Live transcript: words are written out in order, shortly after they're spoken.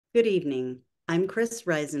Good evening. I'm Chris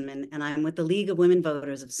Reisenman, and I'm with the League of Women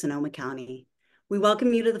Voters of Sonoma County. We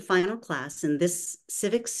welcome you to the final class in this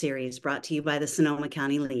Civics Series brought to you by the Sonoma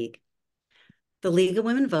County League. The League of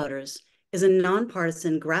Women Voters is a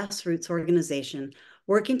nonpartisan grassroots organization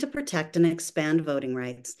working to protect and expand voting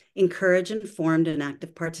rights, encourage informed and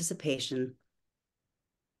active participation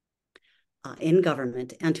in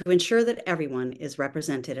government, and to ensure that everyone is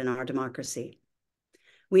represented in our democracy.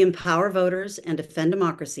 We empower voters and defend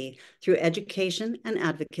democracy through education and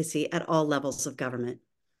advocacy at all levels of government.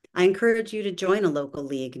 I encourage you to join a local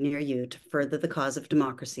league near you to further the cause of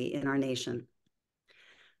democracy in our nation.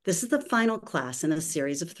 This is the final class in a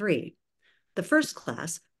series of 3. The first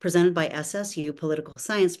class, presented by SSU political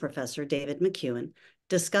science professor David McEwen,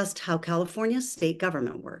 discussed how California's state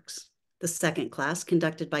government works. The second class,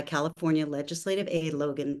 conducted by California legislative aide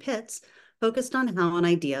Logan Pitts, focused on how an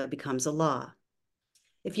idea becomes a law.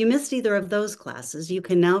 If you missed either of those classes, you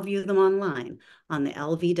can now view them online on the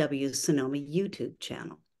LWV-Sonoma YouTube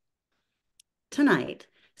channel. Tonight,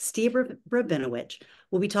 Steve Rabinowitsh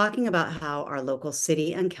will be talking about how our local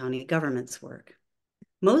city and county governments work.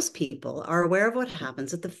 Most people are aware of what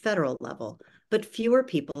happens at the federal level, but fewer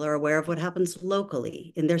people are aware of what happens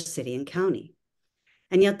locally in their city and county.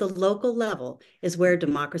 And yet the local level is where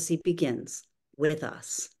democracy begins, with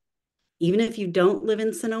us. Even if you don't live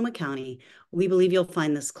in Sonoma County, we believe you'll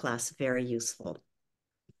find this class very useful.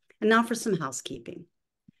 And now for some housekeeping.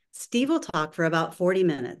 Steve will talk for about 40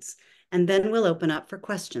 minutes, and then we'll open up for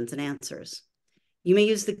questions and answers. You may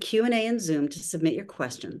use the Q&A in Zoom to submit your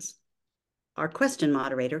questions. Our question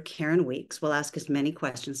moderator, Karen Weeks, will ask as many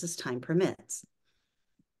questions as time permits.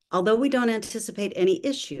 Although we don't anticipate any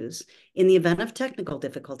issues, in the event of technical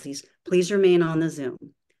difficulties, please remain on the Zoom.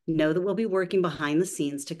 Know that we'll be working behind the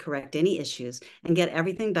scenes to correct any issues and get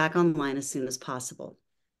everything back online as soon as possible.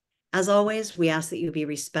 As always, we ask that you be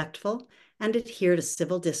respectful and adhere to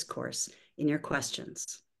civil discourse in your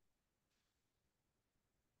questions.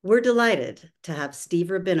 We're delighted to have Steve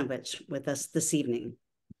Rabinowitsh with us this evening.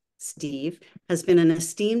 Steve has been an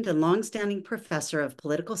esteemed and longstanding professor of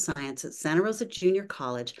political science at Santa Rosa Junior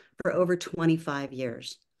College for over 25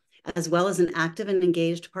 years. As well as an active and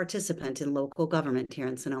engaged participant in local government here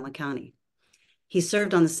in Sonoma County. He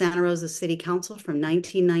served on the Santa Rosa City Council from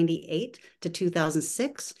 1998 to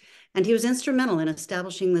 2006, and he was instrumental in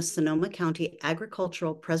establishing the Sonoma County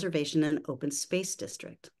Agricultural Preservation and Open Space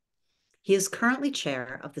District. He is currently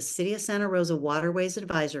chair of the City of Santa Rosa Waterways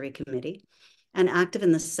Advisory Committee and active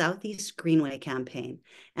in the Southeast Greenway campaign,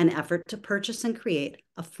 an effort to purchase and create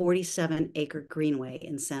a 47-acre greenway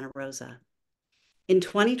in Santa Rosa. In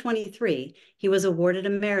 2023, he was awarded a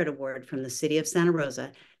Merit Award from the City of Santa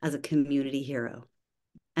Rosa as a community hero.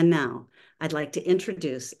 And now, I'd like to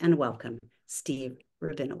introduce and welcome Steve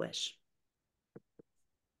Rabinowitsh.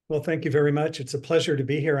 Well, thank you very much. It's a pleasure to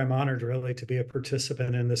be here. I'm honored, really, to be a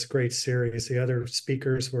participant in this great series. The other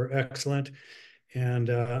speakers were excellent, and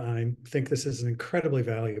I think this is an incredibly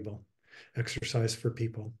valuable exercise for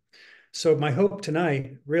people. So my hope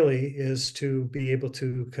tonight really is to be able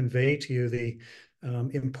to convey to you the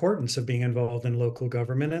importance of being involved in local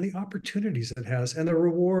government and the opportunities it has and the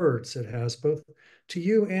rewards it has both to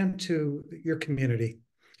you and to your community.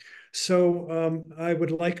 So I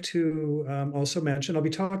would like to also mention, I'll be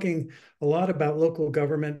talking a lot about local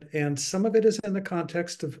government, and some of it is in the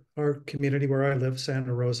context of our community where I live,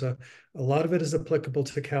 Santa Rosa. A lot of it is applicable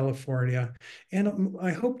to California, and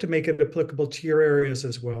I hope to make it applicable to your areas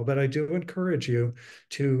as well. But I do encourage you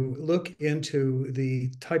to look into the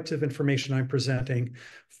types of information I'm presenting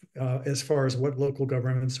as far as what local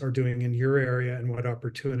governments are doing in your area and what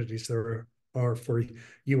opportunities there are for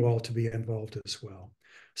you all to be involved as well.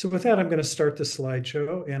 So with that, I'm going to start the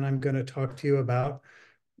slideshow, and I'm going to talk to you about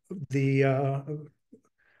the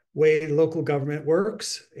way local government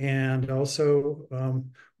works, and also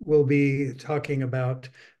we'll be talking about,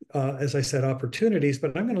 as I said, opportunities,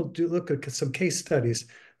 but I'm going to look at some case studies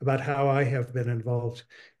about how I have been involved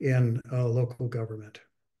in local government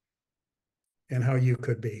and how you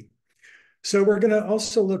could be. So we're going to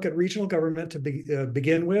also look at regional government to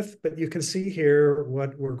begin with, but you can see here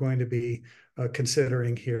what we're going to be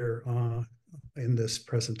considering here in this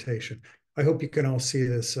presentation. I hope you can all see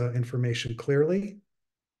this information clearly.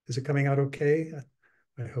 Is it coming out okay?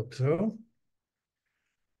 I hope so.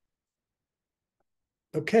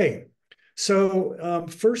 Okay, so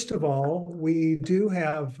first of all, we do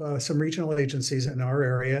have some regional agencies in our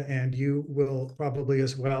area, and you will probably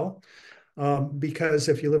as well. Because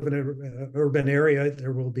if you live in an urban area,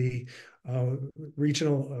 there will be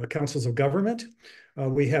regional councils of government.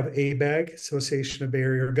 We have ABAG, Association of Bay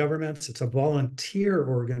Area Governments. It's a volunteer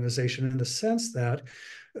organization in the sense that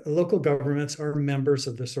local governments are members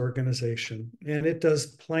of this organization, and it does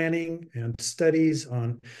planning and studies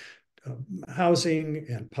on housing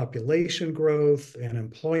and population growth and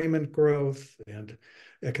employment growth and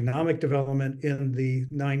economic development in the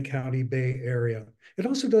 9-county Bay Area. It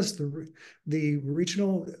also does the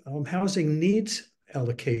regional housing needs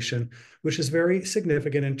allocation, which is very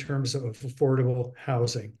significant in terms of affordable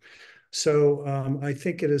housing. So I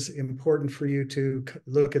think it is important for you to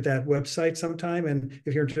look at that website sometime. And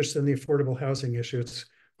if you're interested in the affordable housing issue, it's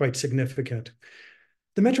quite significant.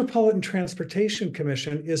 The Metropolitan Transportation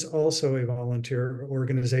Commission is also a volunteer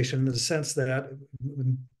organization in the sense that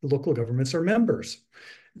local governments are members.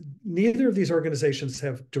 Neither of these organizations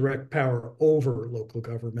have direct power over local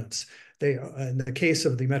governments. They, in the case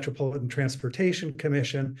of the Metropolitan Transportation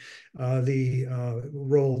Commission, the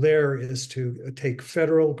role there is to take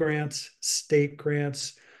federal grants, state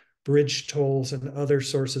grants, bridge tolls, and other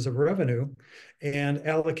sources of revenue, and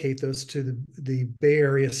allocate those to the Bay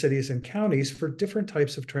Area cities and counties for different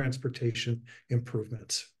types of transportation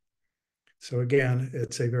improvements. So again,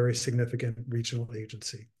 it's a very significant regional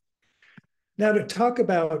agency. Now to talk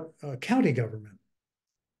about county government.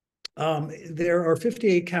 There are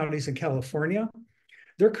 58 counties in California.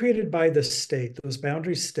 They're created by the state. Those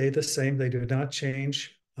boundaries stay the same. They do not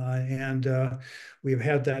change. We've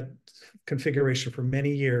had that configuration for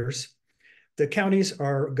many years. The counties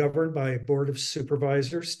are governed by a board of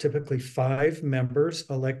supervisors, typically 5 members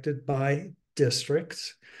elected by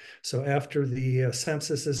districts. So after the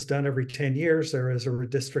census is done every 10 years, there is a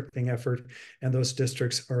redistricting effort, and those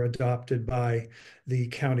districts are adopted by the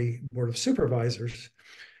county board of supervisors.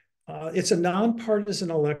 It's a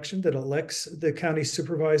nonpartisan election that elects the county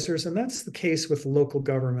supervisors, and that's the case with local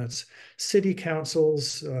governments, city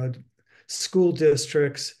councils, school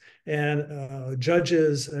districts, and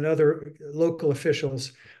judges and other local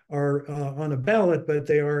officials are on a ballot, but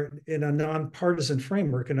they are in a nonpartisan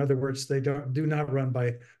framework. In other words, they do not run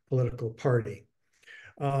by political party.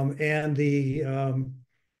 And the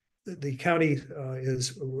county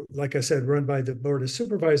is, like I said, run by the Board of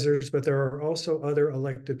Supervisors, but there are also other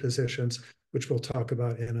elected positions, which we'll talk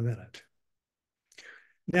about in a minute.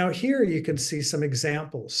 Now here you can see some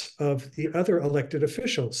examples of the other elected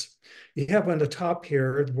officials. You have on the top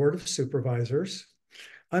here, the Board of Supervisors.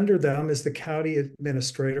 Under them is the county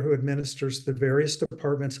administrator who administers the various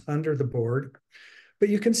departments under the board. But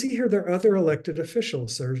you can see here there are other elected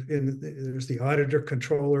officials. There's the auditor,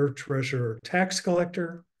 controller, treasurer, tax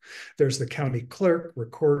collector. There's the county clerk,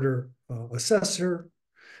 recorder, assessor,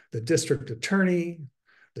 the district attorney,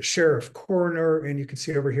 the sheriff, coroner, and you can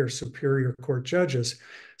see over here Superior Court judges.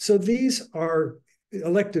 So these are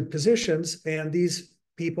elected positions, and these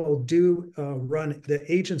people do run the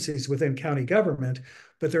agencies within county government,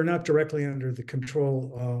 but they're not directly under the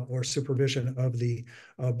control or supervision of the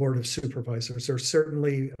Board of Supervisors. There are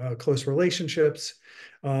certainly close relationships,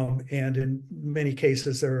 and in many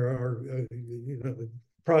cases there are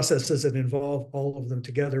processes that involve all of them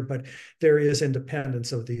together, but there is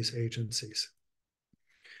independence of these agencies.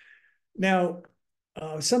 Now,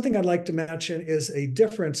 something I'd like to mention is a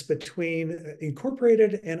difference between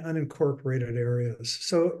incorporated and unincorporated areas.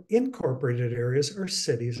 So incorporated areas are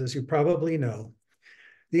cities, as you probably know.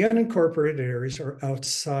 The unincorporated areas are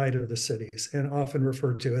outside of the cities and often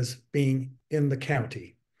referred to as being in the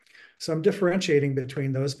county. So I'm differentiating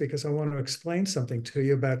between those because I want to explain something to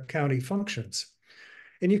you about county functions.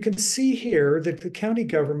 And you can see here that the county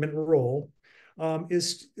government role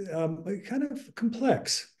is kind of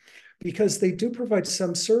complex, because they do provide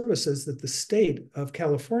some services that the state of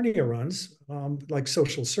California runs, like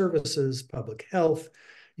social services, public health.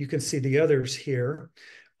 You can see the others here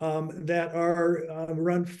that are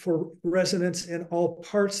run for residents in all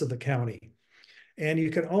parts of the county. And you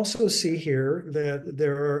can also see here that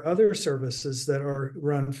there are other services that are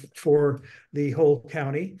run for the whole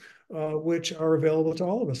county, which are available to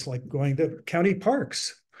all of us, like going to county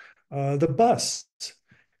parks, the bus.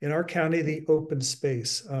 In our county, the open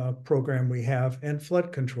space program we have, and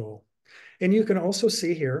flood control. And you can also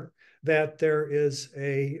see here that there is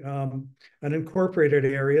an incorporated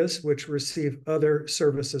areas which receive other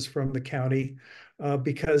services from the county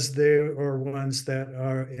because they are ones that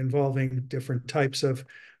are involving different types of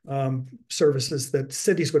services that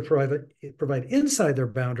cities would provide inside their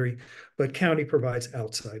boundary, but county provides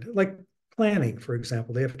outside, like planning, for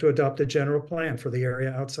example. They have to adopt a general plan for the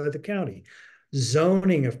area outside the county.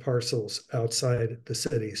 Zoning of parcels outside the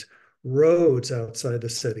cities, roads outside the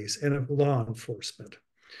cities, and law enforcement.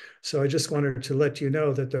 So I just wanted to let you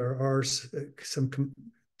know that there are some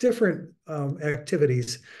different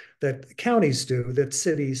activities that counties do that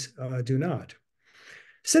cities do not.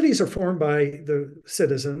 Cities are formed by the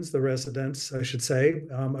citizens, the residents, I should say,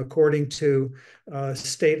 according to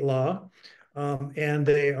state law. And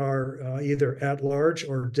they are either at-large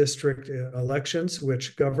or district elections,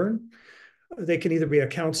 which govern. They can either be a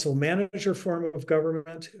council manager form of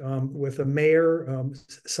government with a mayor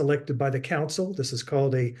selected by the council. This is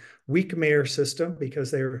called a weak mayor system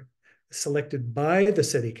because they're selected by the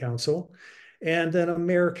city council. And then a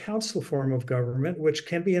mayor council form of government, which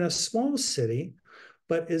can be in a small city,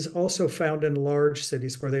 but is also found in large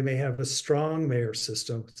cities where they may have a strong mayor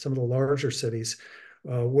system, some of the larger cities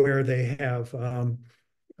where they have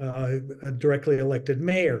a directly elected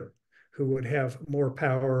mayor who would have more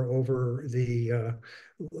power over the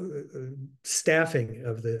staffing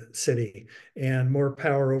of the city and more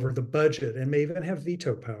power over the budget and may even have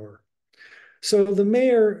veto power. So the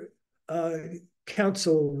mayor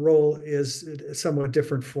council role is a somewhat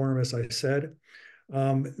different form, as I said.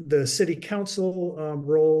 The city council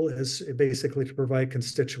role is basically to provide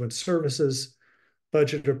constituent services,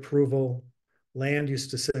 budget approval, land use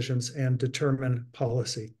decisions, and determine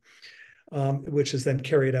policy. Which is then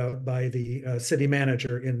carried out by the city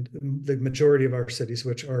manager in the majority of our cities,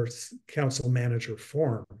 which are council manager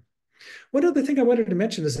form. One other thing I wanted to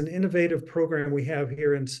mention is an innovative program we have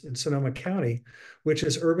here in Sonoma County, which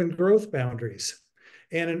is urban growth boundaries.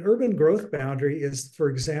 And an urban growth boundary is, for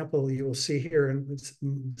example, you will see here in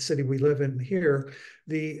the city we live in here,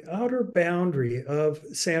 the outer boundary of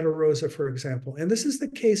Santa Rosa, for example. And this is the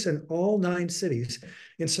case in all 9 cities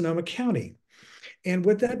in Sonoma County. And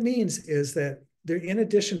what that means is that there, in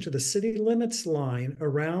addition to the city limits line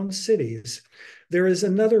around cities, there is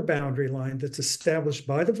another boundary line that's established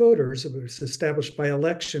by the voters. It's established by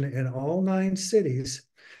election in all 9 cities.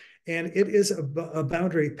 And it is a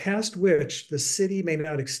boundary past which the city may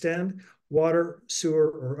not extend water, sewer,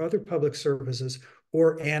 or other public services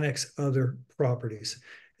or annex other properties.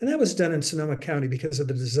 And that was done in Sonoma County because of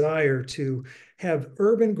the desire to have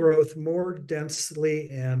urban growth more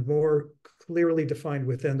densely and more clearly defined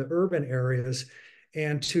within the urban areas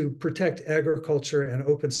and to protect agriculture and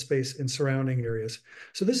open space in surrounding areas.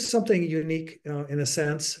 So this is something unique in a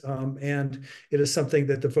sense, and it is something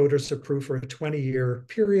that the voters approve for a 20-year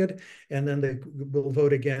period, and then they will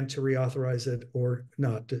vote again to reauthorize it or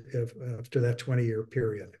not after that 20-year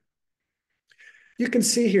period. You can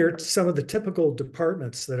see here some of the typical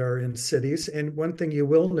departments that are in cities, and one thing you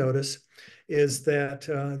will notice is that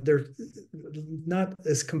they're not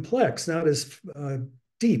as complex, not as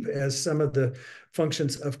deep as some of the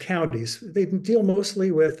functions of counties. They deal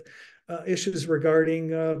mostly with issues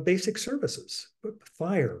regarding basic services,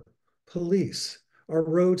 fire, police, our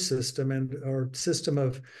road system, and our system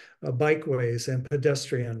of bikeways and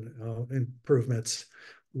pedestrian improvements,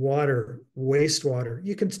 water, wastewater.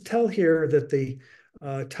 You can tell here that the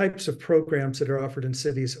types of programs that are offered in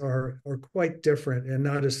cities are quite different and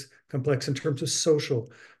not as complex in terms of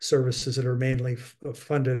social services that are mainly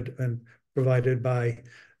funded and provided by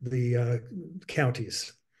the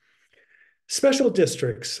counties. Special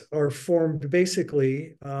districts are formed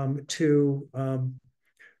basically to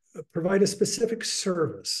provide a specific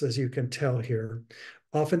service, as you can tell here,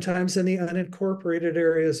 oftentimes in the unincorporated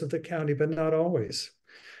areas of the county, but not always.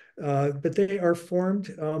 But they are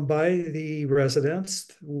formed by the residents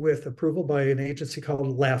with approval by an agency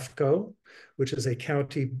called LAFCO, which is a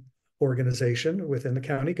county organization within the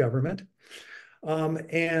county government.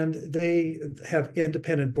 And they have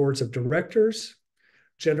independent boards of directors,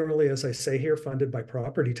 generally, as I say here, funded by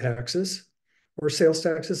property taxes or sales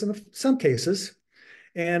taxes in some cases.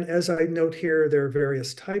 And as I note here, there are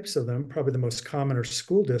various types of them. Probably the most common are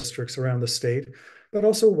school districts around the state, but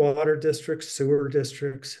also water districts, sewer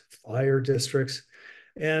districts, fire districts,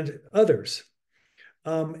 and others.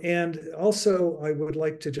 And also, I would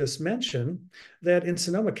like to just mention that in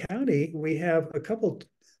Sonoma County, we have a couple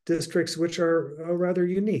districts which are rather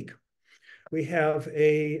unique. We have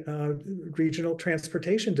a regional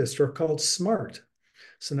transportation district called SMART,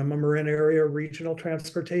 Sonoma Marin Area Regional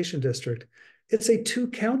Transportation District. It's a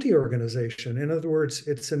 2-county organization. In other words,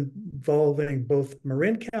 it's involving both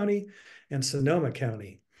Marin County and Sonoma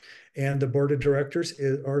County. And the board of directors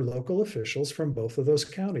are local officials from both of those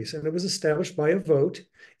counties. And it was established by a vote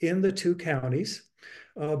in the 2 counties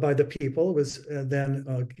by the people. It was then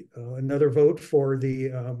another vote for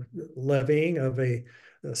the levying of a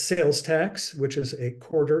sales tax, which is a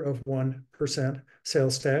 0.25%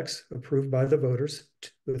 sales tax approved by the voters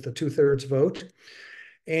with a 2/3 vote.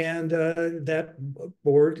 And that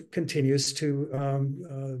board continues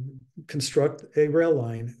to construct a rail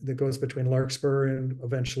line that goes between Larkspur and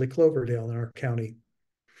eventually Cloverdale in our county.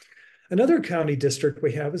 Another county district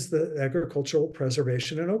we have is the Agricultural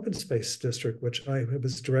Preservation and Open Space District, which I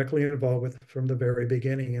was directly involved with from the very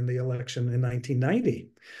beginning in the election in 1990,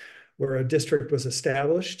 where a district was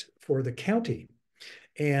established for the county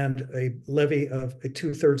and a levy of a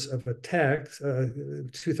two-thirds of a tax,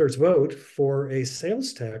 two-thirds vote for a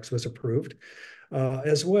sales tax was approved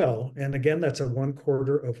as well. And again, that's a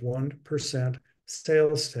 0.25%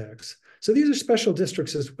 sales tax. So these are special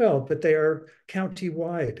districts as well, but they are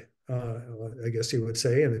county-wide, I guess you would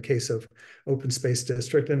say, in the case of open space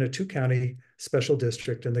district, and a two-county special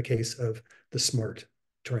district in the case of the SMART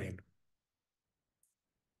train.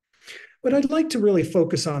 What I'd like to really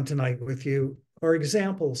focus on tonight with you are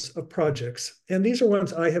examples of projects. And these are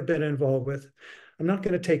ones I have been involved with. I'm not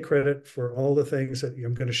going to take credit for all the things that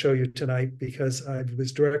I'm going to show you tonight because I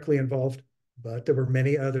was directly involved, but there were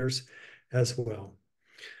many others as well.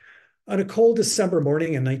 On a cold December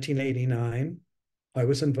morning in 1989, I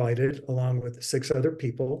was invited, along with 6 other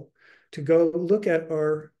people, to go look at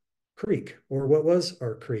our creek, or what was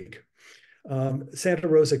our creek. Santa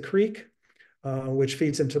Rosa Creek, which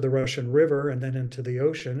feeds into the Russian River and then into the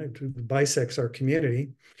ocean, it bisects our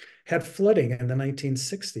community, had flooding in the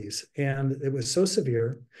 1960s. And it was so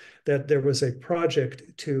severe that there was a project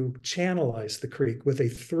to channelize the creek with a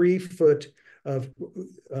 3-foot of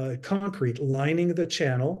concrete lining the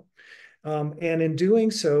channel. And in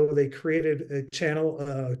doing so, they created a channel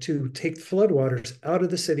to take floodwaters out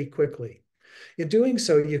of the city quickly. In doing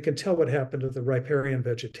so, you can tell what happened to the riparian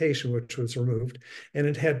vegetation, which was removed, and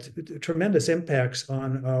it had tremendous impacts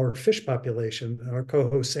on our fish population, our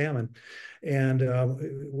coho salmon. And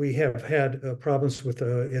we have had problems with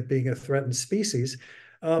it being a threatened species.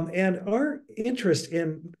 And our interest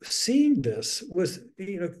in seeing this was,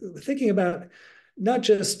 thinking about not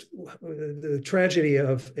just the tragedy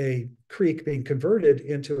of a creek being converted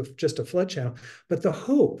into just a flood channel, but the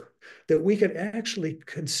hope that we could actually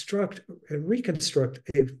construct and reconstruct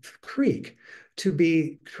a creek to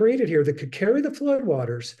be created here that could carry the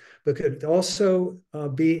floodwaters, but could also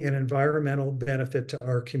be an environmental benefit to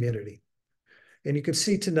our community. And you can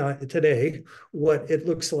see today what it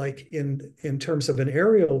looks like in terms of an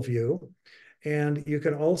aerial view. And you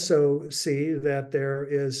can also see that there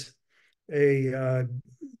is a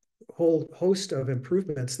whole host of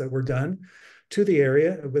improvements that were done to the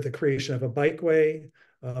area with the creation of a bikeway,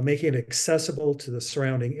 making it accessible to the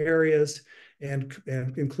surrounding areas, and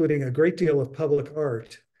including a great deal of public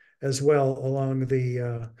art as well along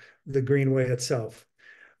the greenway itself.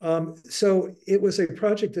 So it was a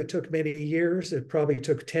project that took many years. It probably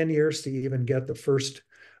took 10 years to even get the first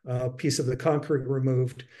piece of the concrete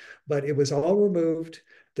removed, but it was all removed.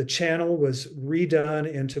 The channel was redone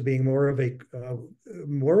into being more of a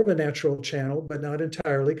natural channel, but not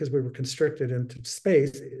entirely, because we were constricted into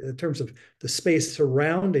space in terms of the space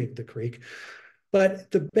surrounding the creek.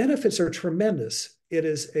 But the benefits are tremendous. It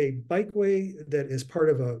is a bikeway that is part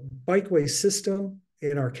of a bikeway system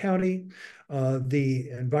in our county.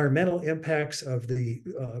 The environmental impacts of the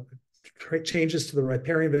changes to the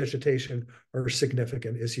riparian vegetation are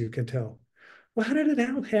significant, as you can tell. Well, how did it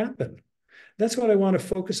happen? That's what I want to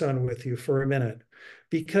focus on with you for a minute,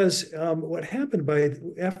 because what happened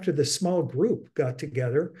after the small group got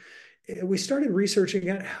together, we started researching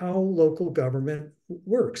at how local government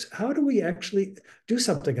works. How do we actually do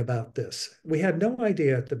something about this? We had no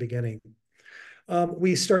idea at the beginning.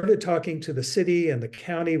 We started talking to the city and the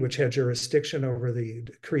county, which had jurisdiction over the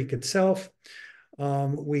creek itself.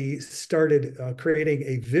 We started creating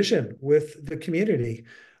a vision with the community.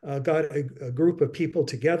 Got a group of people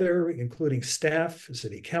together, including staff,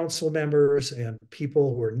 city council members, and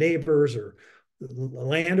people who are neighbors or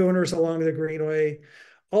landowners along the greenway.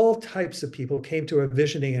 All types of people came to a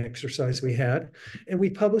visioning exercise we had, and we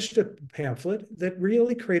published a pamphlet that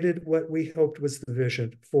really created what we hoped was the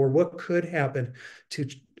vision for what could happen to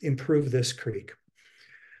improve this creek.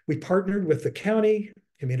 We partnered with the county,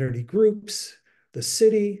 community groups, the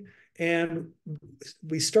city, and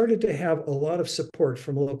we started to have a lot of support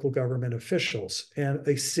from local government officials. And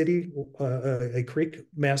a creek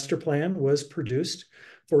master plan was produced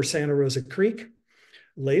for Santa Rosa Creek.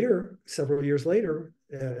 Later, several years later,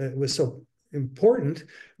 it was so important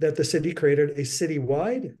that the city created a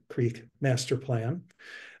citywide creek master plan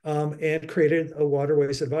and created a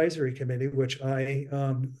Waterways Advisory Committee, which I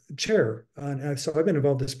chair. So I've been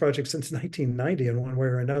involved in this project since 1990 in one way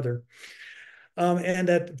or another. And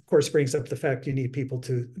that, of course, brings up the fact you need people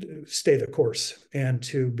to stay the course and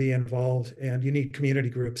to be involved, and you need community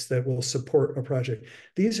groups that will support a project.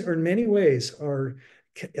 These are in many ways are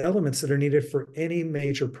elements that are needed for any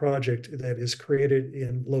major project that is created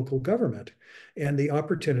in local government. And the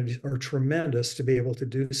opportunities are tremendous to be able to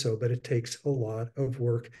do so, but it takes a lot of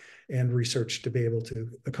work and research to be able to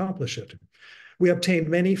accomplish it. We obtained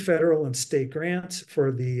many federal and state grants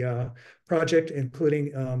for the project,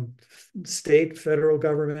 including state, federal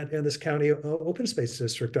government, and this county open space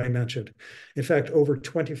district I mentioned. In fact, over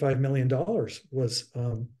 $25 million was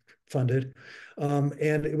funded.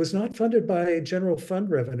 And it was not funded by general fund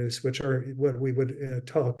revenues, which are what we would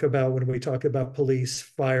talk about when we talk about police,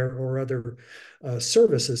 fire, or other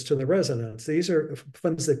services to the residents. These are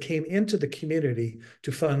funds that came into the community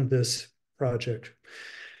to fund this project.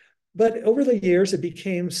 But over the years, it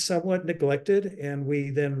became somewhat neglected, and we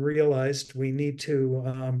then realized we need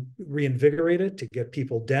to reinvigorate it, to get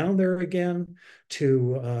people down there again,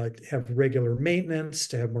 to have regular maintenance,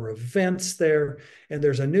 to have more events there. And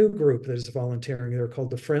there's a new group that is volunteering there called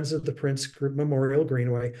the Friends of the Prince Memorial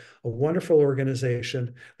Greenway, a wonderful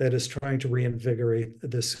organization that is trying to reinvigorate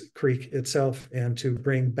this creek itself and to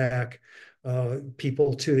bring back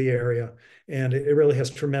people to the area. And it really has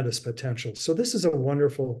tremendous potential. So this is a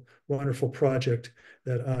wonderful, wonderful project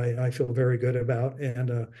that I feel very good about.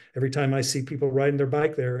 And every time I see people riding their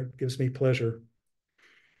bike there, it gives me pleasure.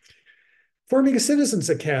 Forming a Citizens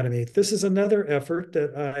Academy. This is another effort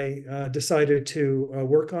that I decided to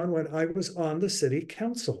work on when I was on the city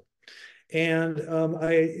council. And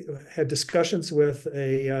I had discussions with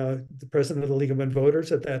the president of the League of Women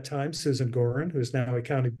Voters at that time, Susan Gorin, who's now a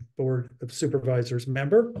county board of supervisors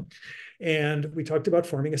member. And we talked about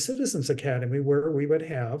forming a citizens academy where we would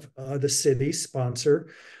have the city sponsor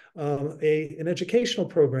an educational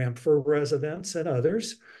program for residents and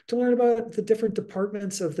others to learn about the different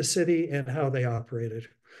departments of the city and how they operated.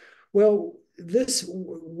 Well, this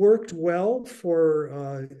worked well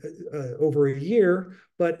for over a year,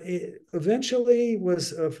 but it eventually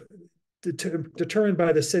was determined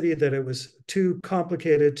by the city that it was too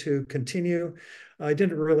complicated to continue. I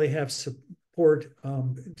didn't really have support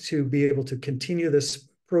to be able to continue this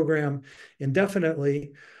program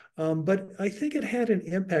indefinitely, but I think it had an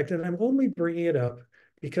impact, and I'm only bringing it up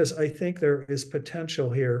because I think there is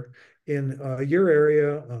potential here in your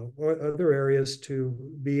area or other areas to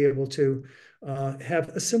be able to have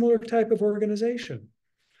a similar type of organization.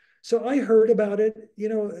 So I heard about it.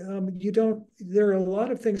 There are a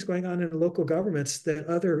lot of things going on in local governments that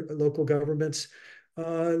other local governments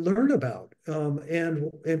learn about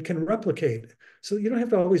and can replicate. So you don't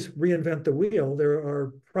have to always reinvent the wheel. There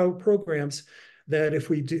are programs that if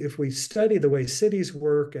we study the way cities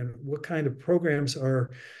work and what kind of programs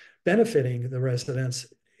are benefiting the residents,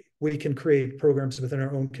 we can create programs within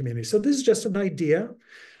our own community. So this is just an idea.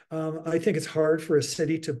 I think it's hard for a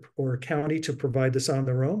city or a county to provide this on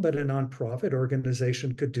their own, but a nonprofit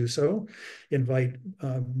organization could do so. Invite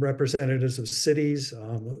representatives of cities,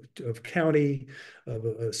 of county,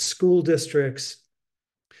 of school districts,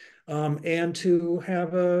 and to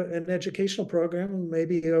have an educational program,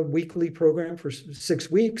 maybe a weekly program for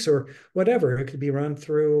 6 weeks or whatever. It could be run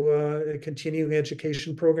through a continuing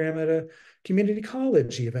education program at a community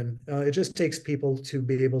college even. It just takes people to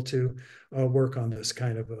be able to work on this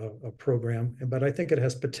kind of a program. But I think it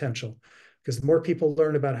has potential because the more people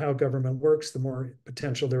learn about how government works, the more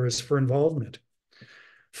potential there is for involvement.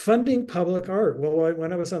 Funding public art. Well,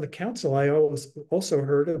 when I was on the council, I also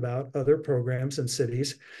heard about other programs in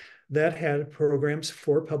cities that had programs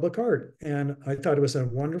for public art. And I thought it was a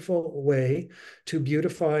wonderful way to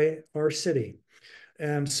beautify our city.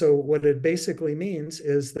 And so what it basically means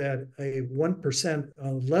is that a 1%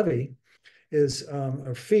 levy is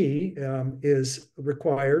a fee is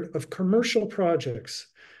required of commercial projects,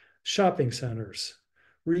 shopping centers,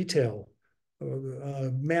 retail,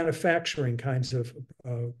 manufacturing kinds of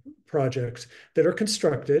projects that are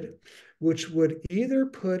constructed, which would either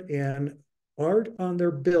put in art on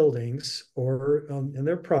their buildings or in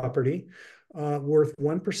their property worth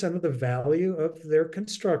 1% of the value of their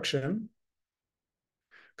construction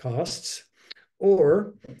costs,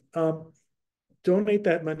 or donate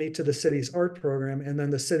that money to the city's art program, and then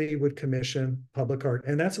the city would commission public art.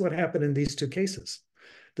 And that's what happened in these two cases.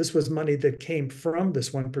 This was money that came from this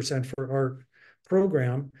 1% for art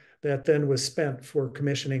program that then was spent for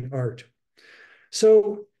commissioning art.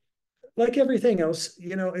 So like everything else,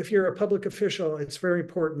 if you're a public official, it's very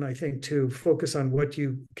important, I think, to focus on what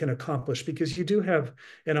you can accomplish, because you do have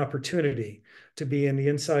an opportunity to be in the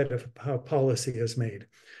inside of how policy is made.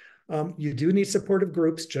 You do need supportive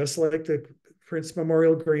groups, just like the Prince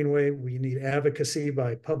Memorial Greenway. We need advocacy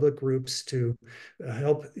by public groups to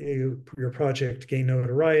help your project gain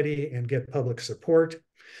notoriety and get public support.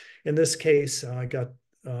 In this case, I got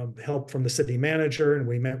help from the city manager, and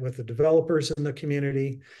we met with the developers in the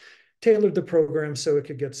community, tailored the program so it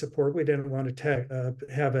could get support. We didn't want to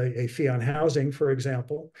have a fee on housing, for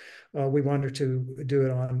example. We wanted to do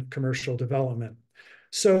it on commercial development.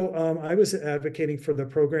 So I was advocating for the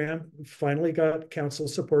program, finally got council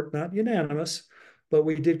support, not unanimous, but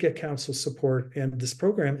we did get council support, and this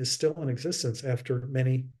program is still in existence after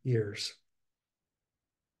many years.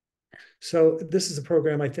 So this is a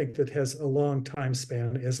program I think that has a long time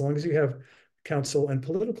span, as long as you have council and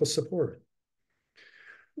political support.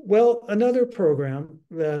 Well, another program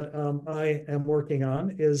that I am working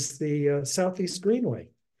on is the Southeast Greenway.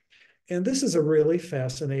 And this is a really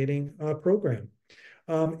fascinating program.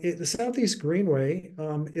 The Southeast Greenway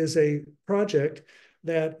is a project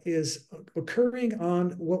that is occurring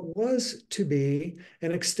on what was to be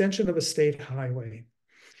an extension of a state highway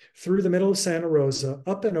through the middle of Santa Rosa,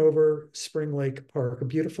 up and over Spring Lake Park, a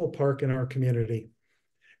beautiful park in our community.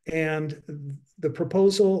 And the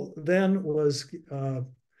proposal then was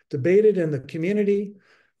debated in the community,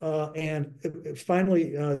 and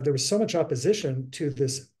finally, there was so much opposition to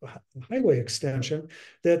this highway extension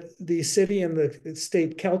that the city and the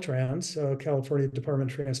state Caltrans, California Department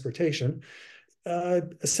of Transportation,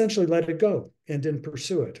 essentially let it go and didn't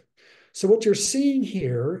pursue it. So what you're seeing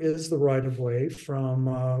here is the right-of-way from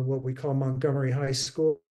what we call Montgomery High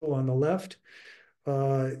School on the left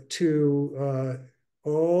to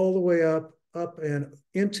all the way up and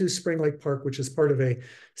into Spring Lake Park, which is part of a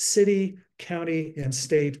city, county, and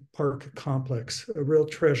state park complex, a real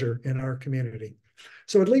treasure in our community.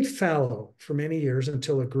 So it lay fallow for many years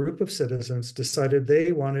until a group of citizens decided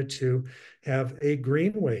they wanted to have a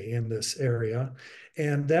greenway in this area.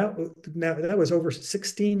 And that was over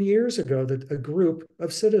 16 years ago that a group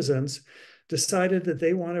of citizens decided that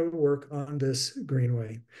they wanted to work on this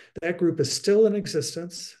greenway. That group is still in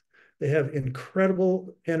existence. They have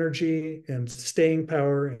incredible energy and staying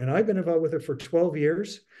power. And I've been involved with it for 12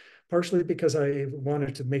 years, partially because I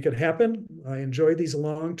wanted to make it happen. I enjoy these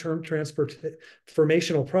long-term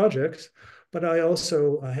transformational projects, but I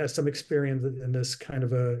also had some experience in this kind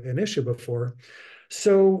of an issue before.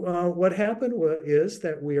 So what happened is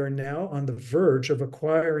that we are now on the verge of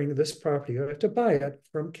acquiring this property. I have to buy it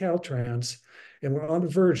from Caltrans, and we're on the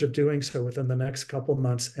verge of doing so within the next couple of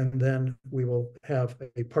months. And then we will have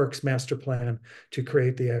a parks master plan to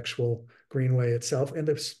create the actual greenway itself. And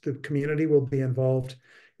the community will be involved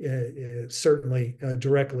certainly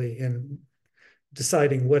directly in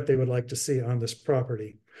deciding what they would like to see on this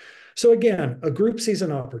property. So again, a group sees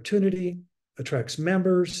an opportunity, attracts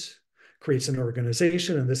members, creates an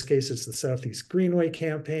organization. In this case, it's the Southeast Greenway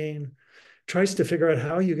Campaign, tries to figure out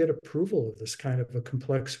how you get approval of this kind of a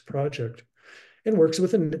complex project, and works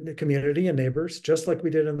with the community and neighbors, just like we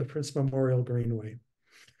did in the Prince Memorial Greenway.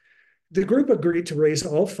 The group agreed to raise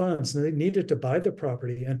all funds they needed to buy the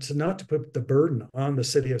property and not to put the burden on the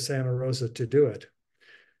city of Santa Rosa to do it.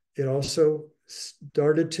 It also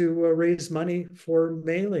started to raise money for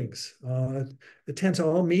mailings, attends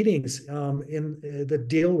all meetings that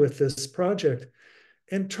deal with this project,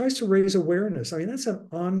 and tries to raise awareness. I mean, that's an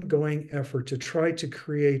ongoing effort to try to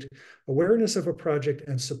create awareness of a project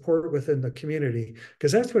and support within the community,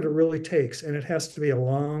 because that's what it really takes. And it has to be a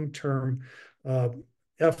long-term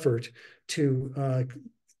effort to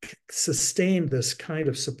sustain this kind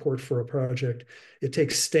of support for a project. It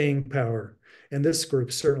takes staying power, and this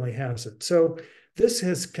group certainly has it. So this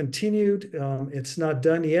has continued. It's not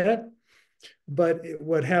done yet. But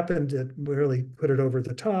what happened that really put it over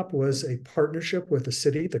the top was a partnership with the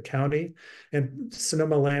city, the county, and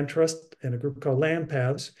Sonoma Land Trust and a group called Land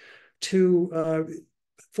Paths to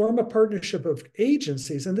form a partnership of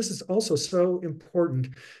agencies. And this is also so important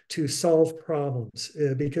to solve problems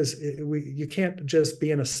because you can't just be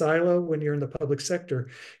in a silo when you're in the public sector.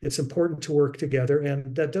 It's important to work together,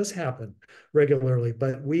 and that does happen regularly.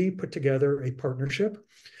 But we put together a partnership.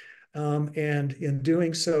 And in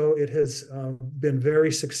doing so, it has been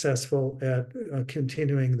very successful at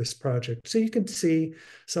continuing this project. So you can see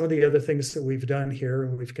some of the other things that we've done here,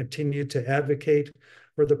 and we've continued to advocate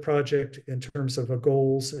for the project in terms of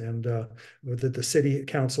goals and that the city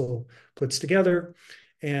council puts together,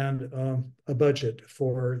 and a budget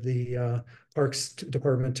for the Parks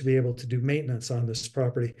Department to be able to do maintenance on this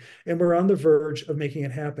property. And we're on the verge of making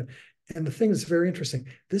it happen. And the thing that's very interesting,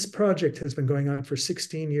 this project has been going on for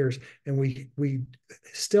 16 years, and we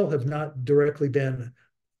still have not directly been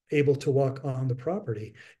able to walk on the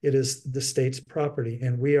property. It is the state's property,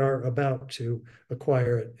 and we are about to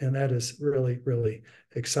acquire it. And that is really, really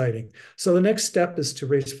exciting. So the next step is to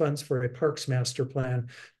raise funds for a parks master plan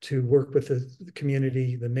to work with the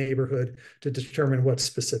community, the neighborhood, to determine what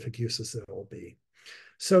specific uses there will be.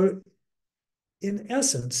 So in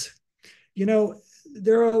essence, you know,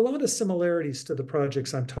 there are a lot of similarities to the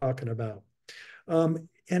projects I'm talking about.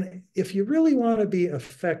 And if you really want to be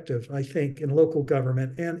effective, I think, in local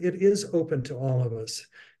government, and it is open to all of us,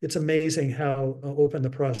 it's amazing how open the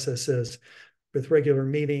process is with regular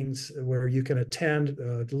meetings where you can attend,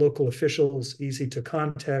 local officials, easy to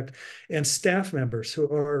contact, and staff members who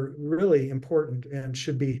are really important and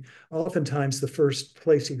should be oftentimes the first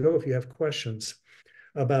place you go if you have questions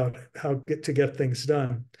about how to get things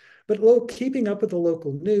done. But keeping up with the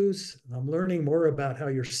local news, learning more about how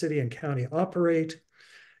your city and county operate,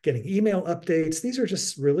 getting email updates, these are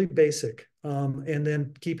just really basic. And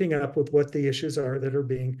then keeping up with what the issues are that are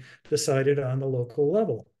being decided on the local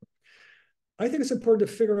level. I think it's important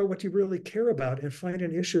to figure out what you really care about and find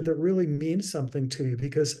an issue that really means something to you,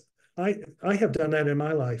 because I have done that in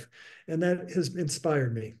my life, and that has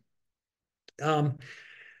inspired me.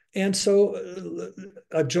 And so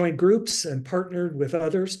I've joined groups and partnered with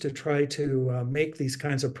others to try to make these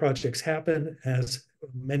kinds of projects happen, as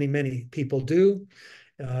many, many people do.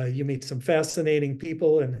 You meet some fascinating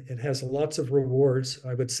people, and it has lots of rewards,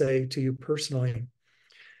 I would say, to you personally.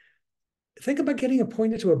 Think about getting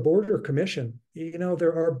appointed to a board or commission. You know,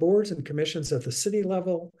 there are boards and commissions at the city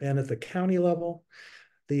level and at the county level.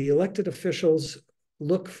 The elected officials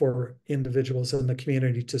look for individuals in the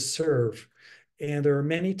community to serve. And there are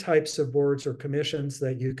many types of boards or commissions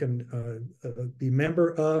that you can be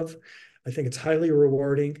member of. I think it's highly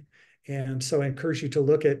rewarding. And so I encourage you to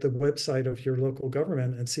look at the website of your local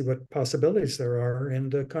government and see what possibilities there are,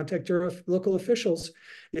 and contact your local officials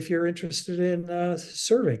if you're interested in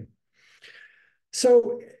serving.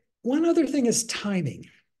 So one other thing is timing.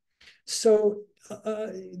 So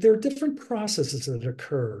there are different processes that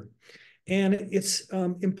occur. And it's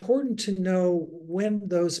important to know when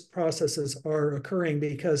those processes are occurring,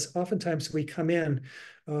 because oftentimes we come in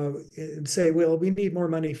and say, well, we need more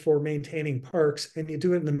money for maintaining parks, and you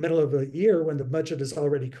do it in the middle of a year when the budget is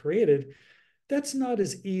already created. That's not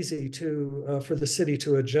as easy for the city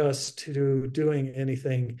to adjust to doing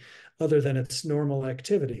anything other than its normal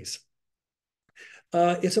activities.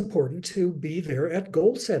 It's important to be there at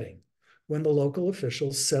goal setting when the local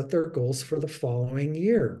officials set their goals for the following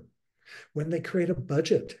year. When they create a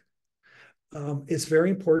budget, it's very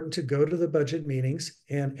important to go to the budget meetings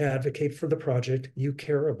and advocate for the project you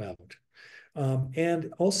care about.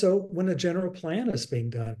 And also when a general plan is being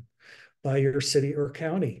done by your city or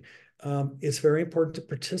county, it's very important to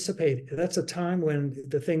participate. That's a time when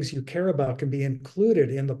the things you care about can be included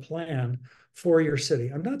in the plan for your city.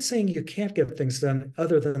 I'm not saying you can't get things done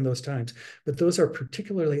other than those times, but those are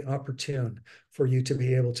particularly opportune for you to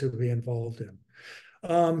be able to be involved in.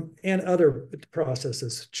 And other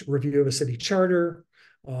processes, review of a city charter,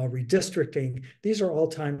 redistricting. These are all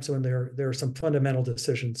times when there are some fundamental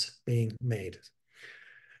decisions being made.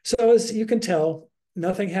 So as you can tell,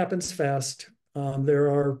 nothing happens fast.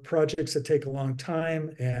 There are projects that take a long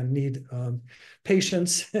time and need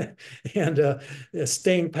patience and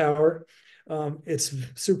staying power. It's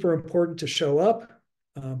super important to show up,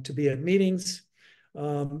 to be at meetings.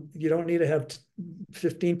 You don't need to have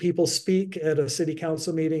 15 people speak at a city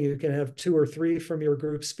council meeting. You can have 2 or 3 from your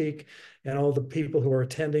group speak, and all the people who are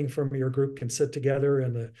attending from your group can sit together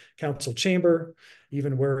in the council chamber,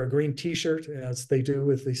 even wear a green t-shirt, as they do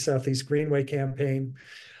with the Southeast Greenway campaign.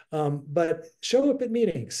 But show up at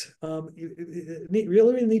meetings. You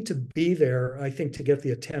really need to be there, I think, to get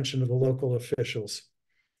the attention of the local officials.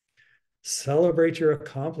 Celebrate your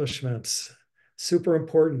accomplishments. Super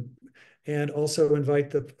important. And also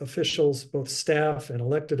invite the officials, both staff and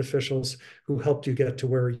elected officials, who helped you get to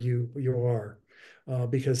where you are,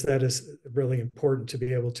 because that is really important, to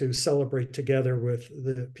be able to celebrate together with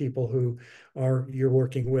the people who you're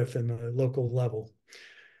working with in the local level.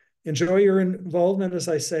 Enjoy your involvement. As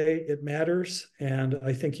I say, it matters, and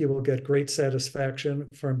I think you will get great satisfaction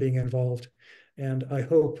from being involved. And I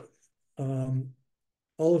hope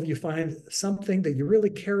all of you find something that you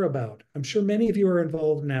really care about. I'm sure many of you are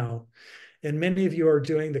involved now, and many of you are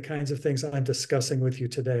doing the kinds of things I'm discussing with you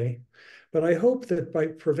today. But I hope that by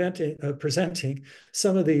presenting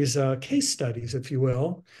some of these case studies, if you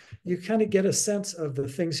will, you kind of get a sense of the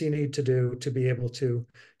things you need to do to be able to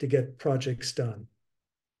get projects done.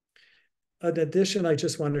 In addition, I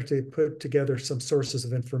just wanted to put together some sources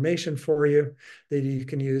of information for you that you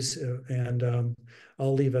can use, and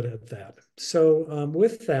I'll leave it at that. So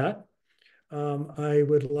with that, I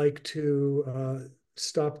would like to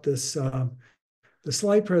stop this the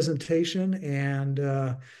slide presentation, and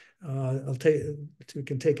we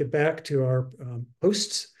can take it back to our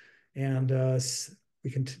hosts, and we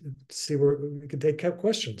can see where we can take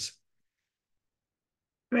questions.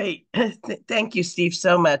 Great. Thank you, Steve,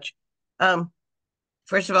 so much. Um,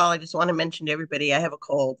 First of all, I just want to mention to everybody I have a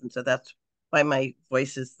cold, and so that's why my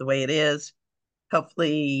voice is the way it is.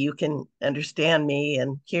 Hopefully, you can understand me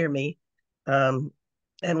and hear me. Um,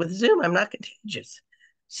 and with Zoom, I'm not contagious.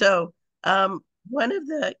 So, one of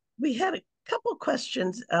the we had a couple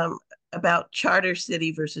questions about charter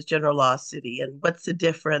city versus general law city, and what's the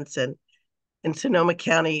difference, and in Sonoma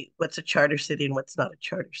County, what's a charter city and what's not a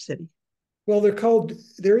charter city. Well,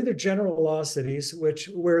 they're either general law cities,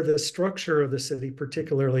 where the structure of the city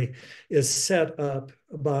particularly is set up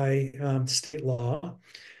by state law.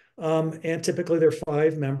 And typically they're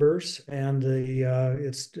 5 members, and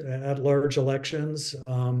it's at large elections,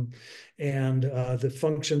 and the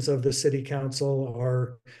functions of the city council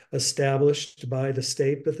are established by the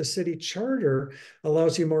state. But the city charter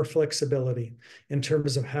allows you more flexibility in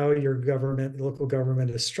terms of how your local government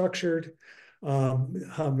is structured,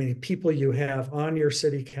 how many people you have on your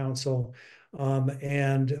city council,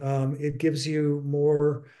 and it gives you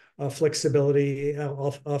more flexibility.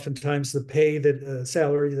 Oftentimes, the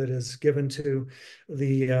salary that is given to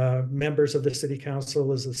the members of the city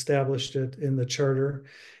council is established in the charter.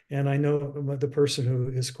 And I know the person who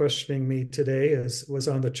is questioning me today was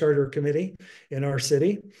on the charter committee in our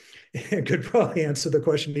city and could probably answer the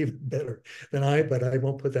question even better than but I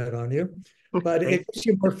won't put that on you. But Great. it gives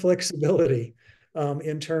you more flexibility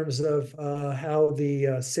in terms of how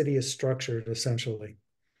the city is structured, essentially.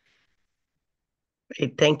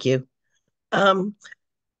 Great. Thank you. Um,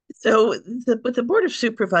 with the Board of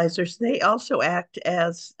Supervisors, they also act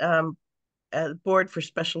as a board for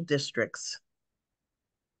special districts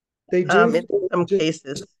They do in for some just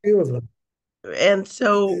cases. a few of them. And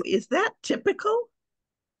so, is that typical?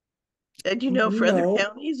 Do you know for other No,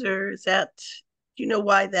 counties, or do you know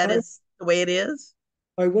why that I, is the way it is?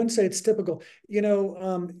 I wouldn't say it's typical.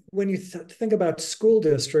 When you think about school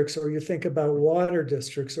districts, or you think about water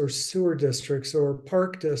districts or sewer districts or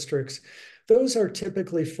park districts, those are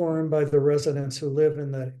typically formed by the residents who live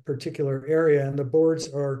in that particular area, and the boards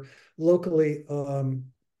are locally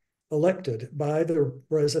elected by the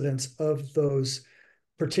residents of those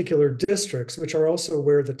particular districts, which are also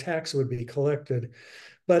where the tax would be collected.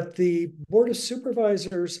 But the Board of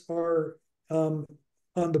Supervisors are on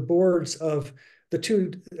the boards of the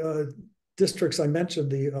two districts I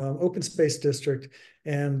mentioned, the Open Space District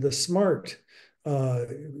and the SMART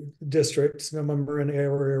district, Sonoma Marin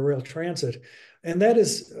Area Rail Transit. And that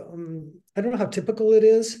is, I don't know how typical it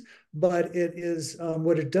is, but it is,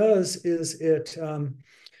 what it does is it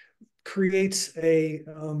creates a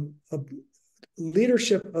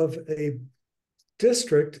leadership of a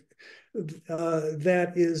district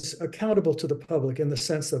that is accountable to the public in the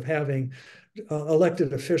sense of having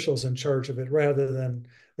elected officials in charge of it rather than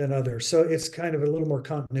others. So it's kind of a little more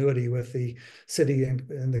continuity with the city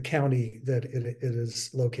and the county that it is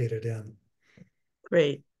located in.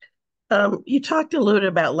 Great. You talked a little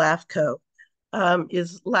about LAFCO.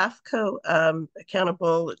 Is LAFCO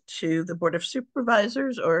accountable to the Board of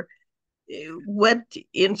Supervisors, or what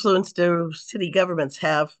influence do city governments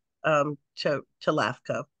have to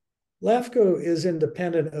LAFCO? LAFCO is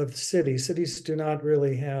independent of the city. Cities do not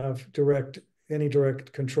really have any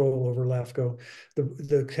direct control over LAFCO.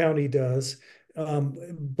 The county does.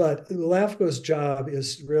 But LAFCO's job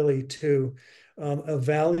is really to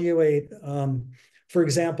evaluate, for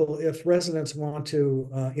example, if residents want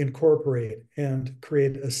to incorporate and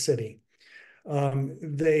create a city,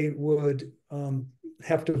 they would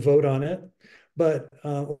have to vote on it, but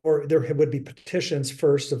or there would be petitions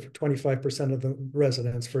first of 25% of the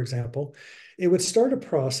residents, for example. It would start a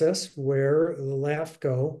process where the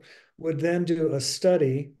LAFCO would then do a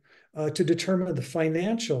study to determine the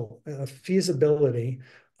financial feasibility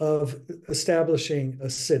of establishing a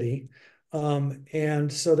city.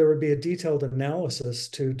 And so there would be a detailed analysis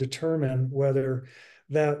to determine whether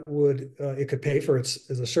that would it could pay for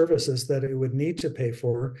the services that it would need to pay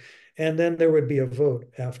for, and then there would be a vote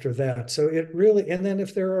after that. So it really, and then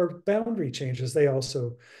if there are boundary changes, they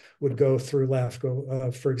also would go through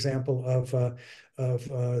LAFCO, for example,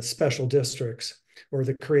 of special districts or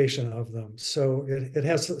the creation of them. So it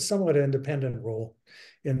has a somewhat independent role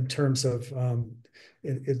in terms of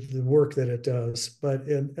the work that it does. But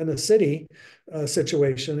in a city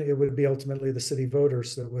situation, it would be ultimately the city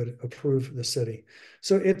voters that would approve the city.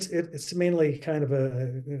 So it's mainly kind of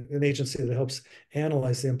an agency that helps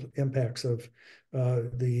analyze the impacts of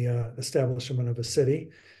the establishment of a city.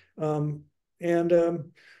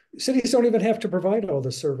 And cities don't even have to provide all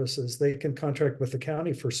the services. They can contract with the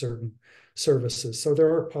county for certain services. So there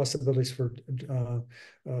are possibilities for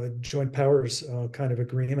joint powers kind of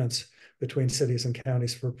agreements between cities and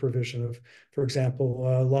counties for provision of, for example,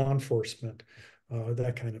 law enforcement,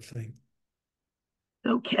 that kind of thing.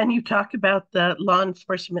 So can you talk about the law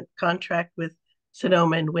enforcement contract with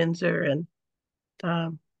Sonoma and Windsor? And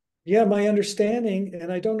yeah, my understanding,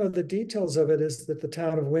 and I don't know the details of it, is that the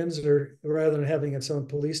town of Windsor, rather than having its own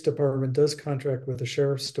police department, does contract with the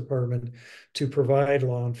sheriff's department to provide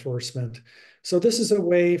law enforcement. So this is a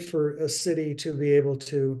way for a city to be able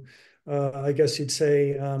to, I guess you'd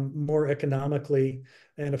say, more economically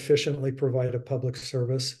and efficiently provide a public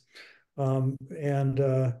service.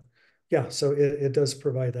 Yeah, so it does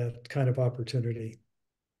provide that kind of opportunity.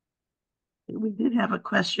 we did have a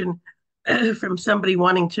question from somebody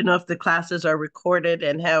wanting to know if the classes are recorded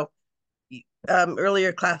and how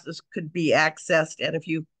earlier classes could be accessed. And if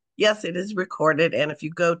you, yes, it is recorded. And if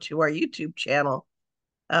you go to our YouTube channel,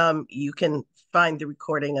 you can find the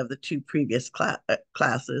recording of the two previous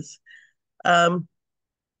classes.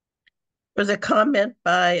 There's a comment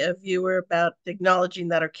by a viewer about acknowledging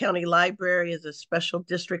that our county library is a special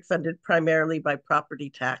district funded primarily by property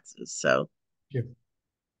taxes. So, Yeah.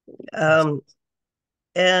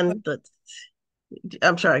 And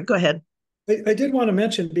I'm sorry, go ahead. I did want to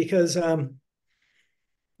mention, because I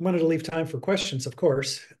wanted to leave time for questions, of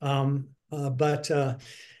course, but I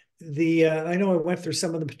know I went through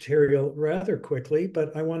some of the material rather quickly,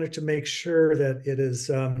 but I wanted to make sure that it is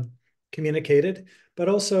communicated, but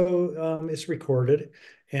also it's recorded.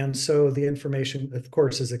 And so the information, of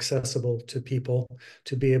course, is accessible to people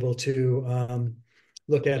to be able to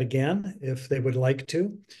look at again if they would like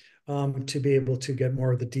to be able to get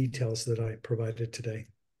more of the details that I provided today.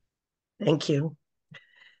 Thank you.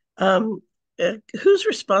 Who's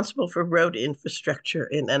responsible for road infrastructure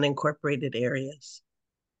in unincorporated areas?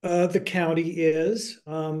 The county is,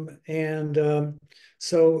 so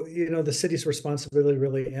the city's responsibility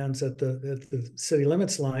really ends at the city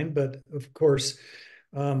limits line. But of course,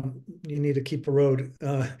 you need to keep a road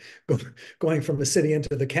going from the city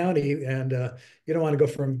into the county, and you don't want to go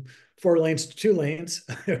from 4 lanes to 2 lanes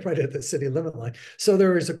right at the city limit line. So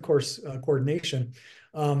there is, of course, coordination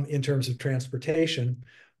in terms of transportation.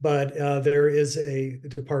 But there is a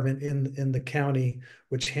department in the county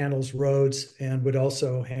which handles roads and would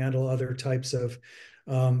also handle other types of,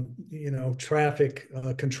 traffic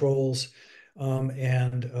controls,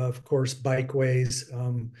 and of course bikeways,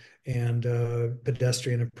 and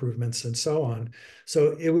pedestrian improvements and so on.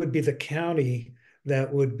 So it would be the county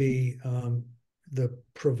that would be the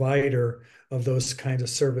provider of those kinds of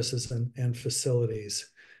services and facilities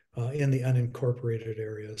in the unincorporated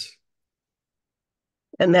areas.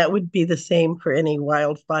 And that would be the same for any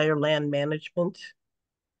wildfire land management?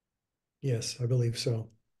 Yes, I believe so.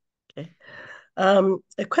 Okay.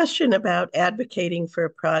 A question about advocating for a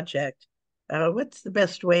project. What's the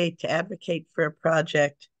best way to advocate for a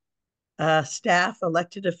project? Staff,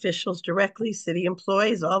 elected officials directly, city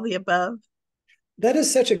employees, all the above? That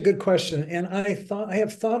is such a good question. And I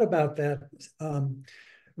have thought about that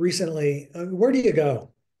recently. Where do you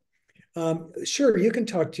go? Sure, you can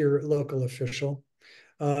talk to your local official.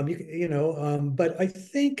 But I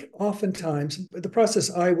think oftentimes the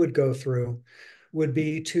process I would go through would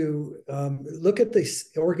be to look at the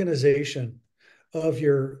organization of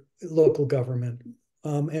your local government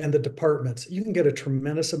and the departments. You can get a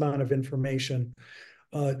tremendous amount of information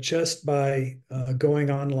just by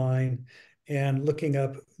going online and looking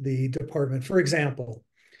up the department. For example,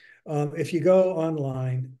 if you go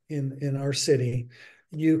online in our city,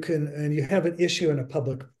 you can, and you have an issue in a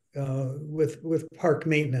public with park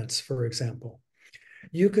maintenance, for example,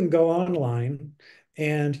 you can go online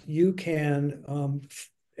and you can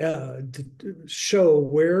show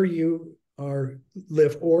where you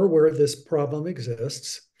live or where this problem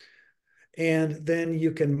exists, and then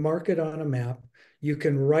you can mark it on a map. You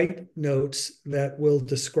can write notes that will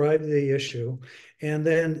describe the issue, and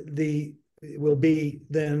then it will be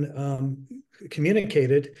then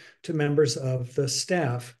communicated to members of the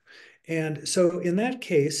staff. And so in that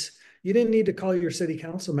case, you didn't need to call your city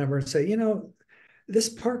council member and say, this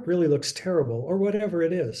park really looks terrible, or whatever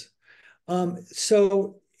it is.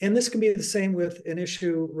 And this can be the same with an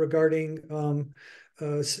issue regarding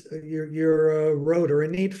your road, or a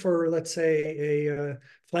need for, let's say, a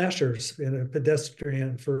flashers in a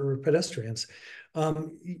pedestrian for pedestrians.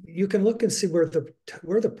 You can look and see where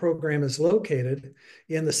the program is located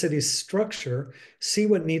in the city's structure, see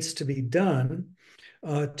what needs to be done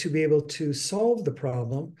to be able to solve the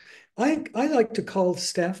problem. I like to call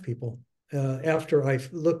staff people after I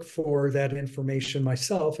look for that information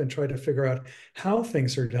myself and try to figure out how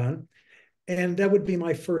things are done. And that would be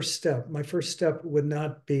my first step. My first step would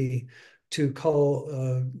not be to call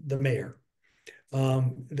the mayor.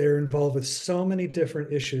 They're involved with so many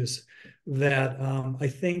different issues that I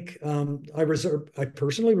think I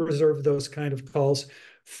personally reserve those kind of calls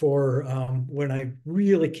for when I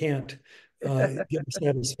really can't get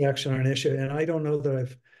satisfaction on an issue. And I don't know that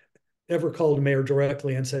I've ever called a mayor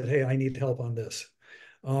directly and said, hey, I need help on this.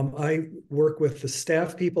 I work with the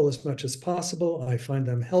staff people as much as possible. I find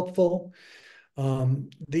them helpful.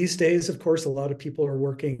 These days, of course, a lot of people are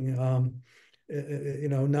working,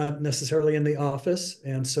 not necessarily in the office.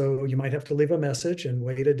 And so you might have to leave a message and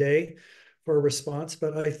wait a day for a response.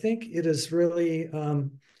 But I think it is really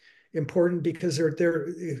important because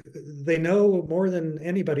they know more than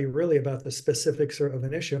anybody really about the specifics of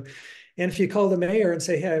an issue. And if you call the mayor and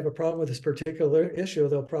say, hey, I have a problem with this particular issue,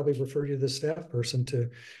 they'll probably refer you to the staff person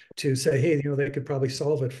to say, hey, they could probably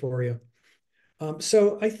solve it for you.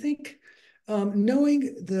 So I think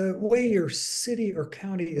knowing the way your city or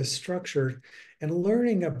county is structured and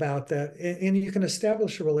learning about that, and you can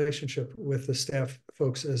establish a relationship with the staff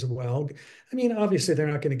folks as well. I mean, obviously, they're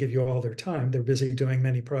not going to give you all their time. They're busy doing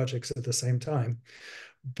many projects at the same time.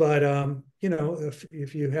 But,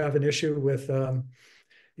 if you have an issue with,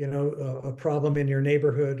 a problem in your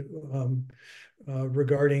neighborhood,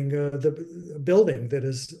 regarding the building that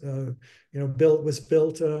is, was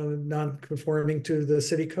built non-conforming to the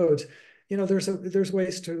city codes. There's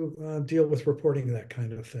ways to deal with reporting that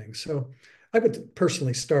kind of thing. So I would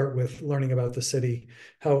personally start with learning about the city,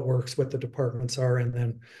 how it works, what the departments are, and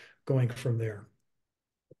then going from there.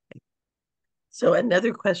 So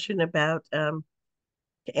another question about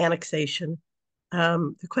annexation.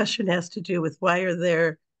 The question has to do with why are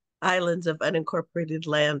there islands of unincorporated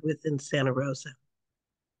land within Santa Rosa?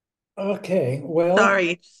 Okay, well,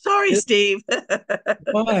 sorry, Steve.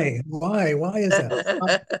 Why is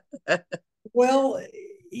that? Well,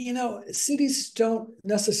 cities don't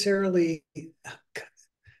necessarily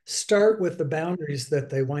start with the boundaries that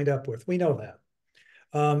they wind up with. We know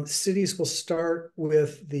that. Cities will start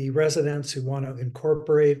with the residents who want to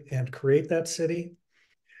incorporate and create that city.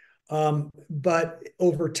 But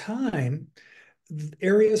over time,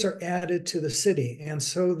 areas are added to the city. And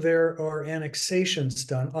so there are annexations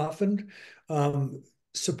done, often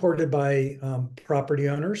supported by property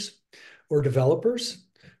owners or developers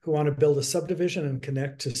who want to build a subdivision and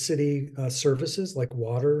connect to city services like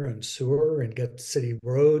water and sewer and get city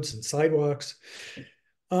roads and sidewalks.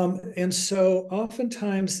 And so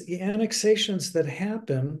oftentimes the annexations that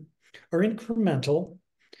happen are incremental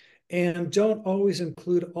and don't always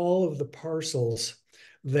include all of the parcels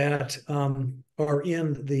that are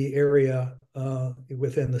in the area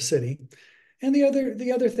within the city. And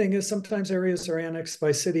the other thing is sometimes areas are annexed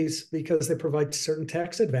by cities because they provide certain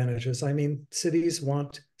tax advantages. I mean, cities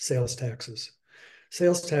want sales taxes.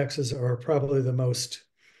 Sales taxes are probably the most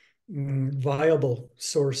viable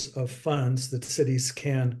source of funds that cities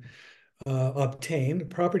can obtain.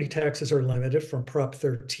 Property taxes are limited from Prop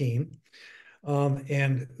 13.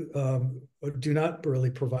 And do not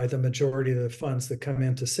really provide the majority of the funds that come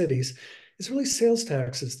into cities. It's really sales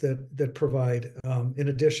taxes that provide, in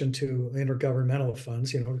addition to intergovernmental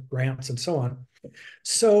funds, grants and so on.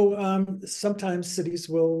 So sometimes cities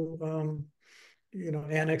will,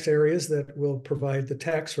 annex areas that will provide the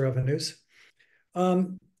tax revenues.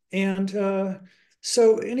 So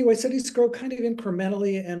anyway, cities grow kind of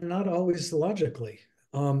incrementally and not always logically,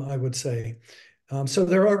 I would say. So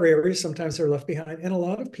there are areas sometimes they're left behind, and a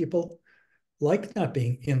lot of people like not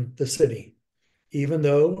being in the city, even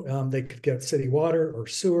though they could get city water or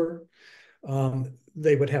sewer.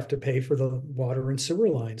 They would have to pay for the water and sewer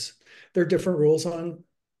lines. There are different rules on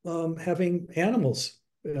having animals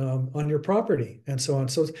on your property and so on.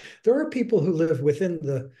 So there are people who live within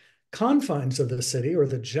the confines of the city or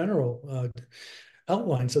the general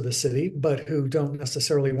outlines of the city, but who don't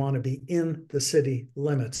necessarily want to be in the city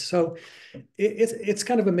limits. So it's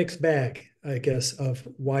kind of a mixed bag, I guess, of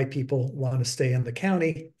why people want to stay in the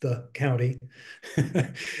county,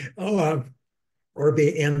 or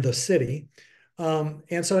be in the city.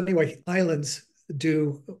 And so anyway, islands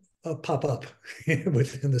do pop up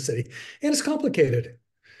within the city. And it's complicated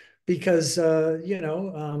because,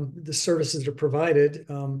 the services that are provided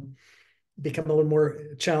become a little more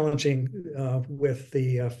challenging with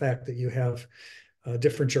the fact that you have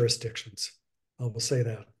different jurisdictions. I will say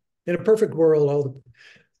that. In a perfect world,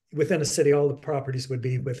 within a city, all the properties would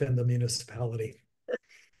be within the municipality.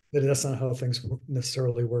 But that's not how things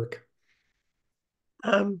necessarily work.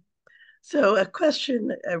 So a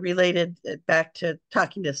question related back to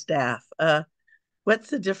talking to staff. What's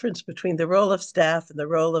the difference between the role of staff and the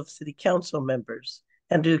role of city council members?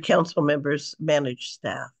 And do council members manage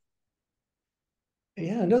staff?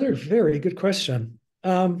 Yeah, another very good question.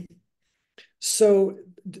 So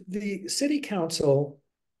the city council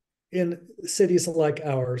in cities like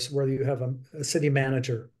ours, where you have a city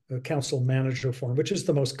manager, a council manager form, which is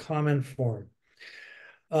the most common form,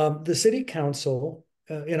 the city council,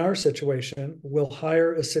 in our situation, will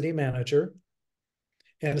hire a city manager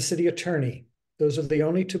and a city attorney. Those are the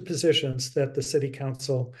only two positions that the city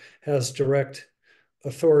council has direct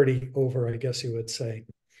authority over, I guess you would say.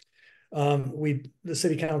 The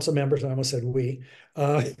city council members, I almost said we,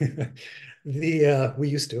 we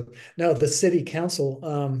used to. No, the city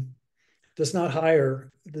council does not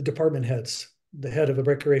hire the department heads, the head of the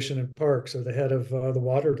recreation and parks, or the head of the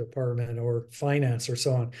water department, or finance, or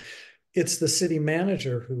so on. It's the city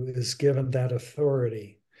manager who is given that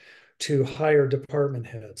authority to hire department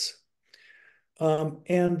heads.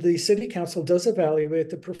 And the city council does evaluate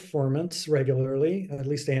the performance regularly, at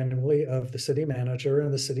least annually, of the city manager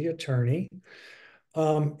and the city attorney,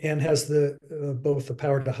 and has both the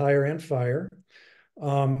power to hire and fire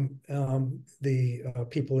the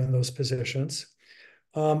people in those positions.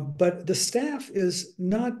 But the staff is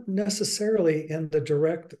not necessarily in the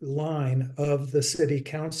direct line of the city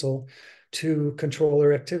council to control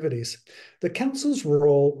their activities. The council's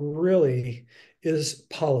role really is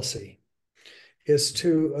policy, is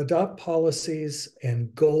to adopt policies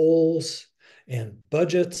and goals and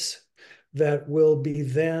budgets that will be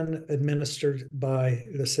then administered by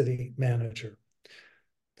the city manager.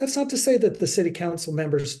 That's not to say that the city council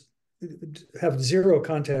members have zero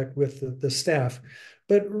contact with the staff,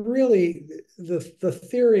 but really the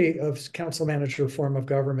theory of council manager form of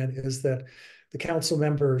government is that the council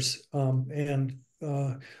members will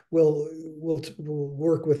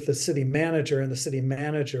work with the city manager, and the city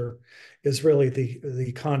manager is really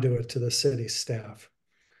the conduit to the city staff.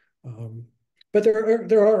 But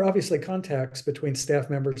there are obviously contacts between staff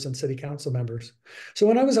members and city council members. So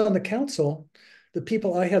when I was on the council, the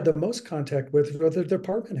people I had the most contact with were the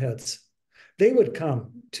department heads. They would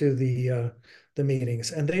come to the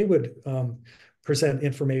meetings, and they would present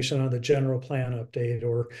information on the general plan update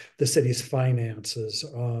or the city's finances.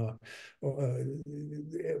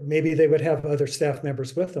 Maybe they would have other staff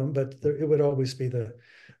members with them, but it would always be the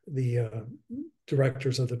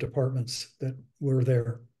directors of the departments that were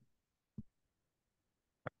there.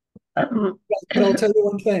 But I'll tell you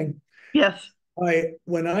one thing. Yes.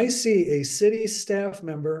 When I see a city staff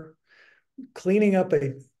member cleaning up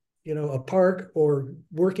a park or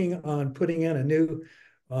working on putting in a new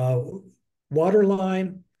water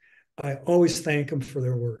line, I always thank them for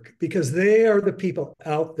their work, because they are the people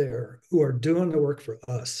out there who are doing the work for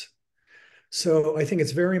us. So I think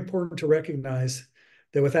it's very important to recognize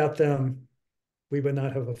that without them, we would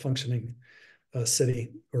not have a functioning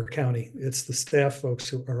city or county. It's the staff folks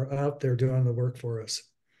who are out there doing the work for us.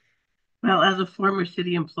 Well, as a former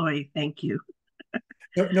city employee, thank you.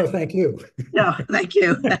 No, thank you. No, thank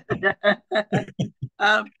you.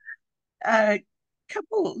 A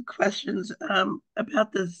couple questions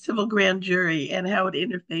about the civil grand jury and how it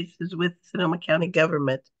interfaces with Sonoma County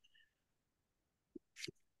government.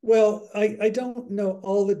 Well, I don't know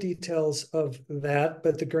all the details of that,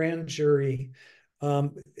 but the grand jury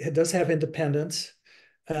it does have independence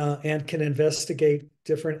and can investigate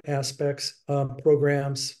different aspects,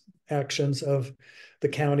 programs, actions of the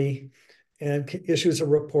county, and issues a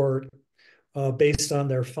report based on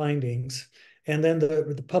their findings. And then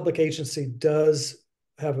the public agency does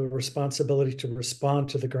have a responsibility to respond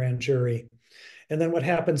to the grand jury. And then what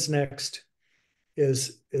happens next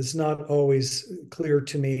is not always clear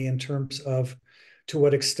to me in terms of to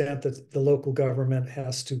what extent that the local government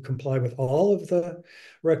has to comply with all of the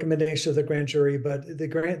recommendations of the grand jury. But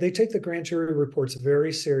they take the grand jury reports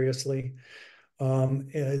very seriously.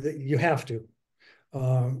 You have to.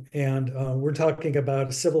 We're talking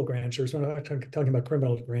about civil grand juries. We're not talking about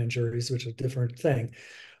criminal grand juries, which is a different thing.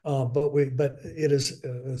 But it is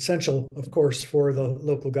essential, of course, for the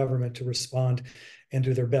local government to respond and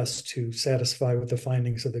do their best to satisfy with the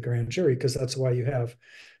findings of the grand jury, because that's why you have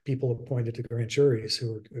people appointed to grand juries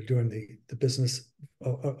who are doing the business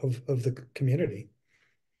of the community.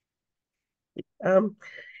 And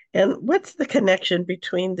what's the connection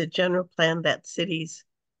between the general plan that cities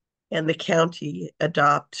and the county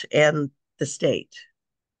adopt and the state?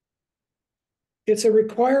 It's a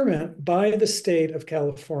requirement by the state of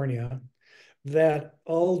California that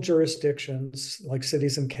all jurisdictions, like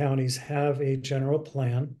cities and counties, have a general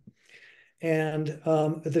plan. And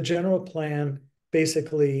the general plan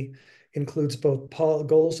basically includes both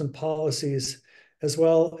goals and policies, as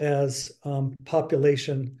well as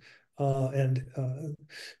population and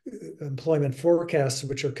employment forecasts,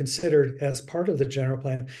 which are considered as part of the general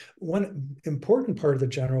plan. One important part of the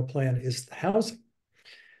general plan is housing,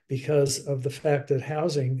 because of the fact that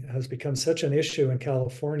housing has become such an issue in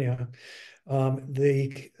California.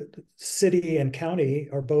 The city and county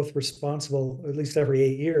are both responsible, at least every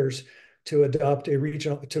 8 years, to adopt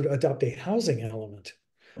a housing element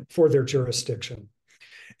for their jurisdiction.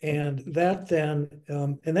 And that then,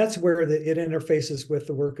 and that's where it interfaces with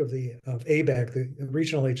the work of ABAG, the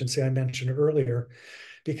regional agency I mentioned earlier,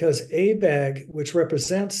 because ABAG, which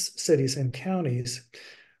represents cities and counties,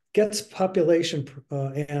 gets population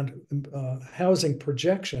and housing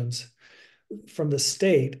projections from the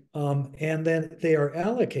state, and then they are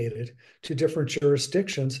allocated to different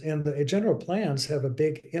jurisdictions. And the general plans have a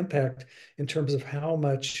big impact in terms of how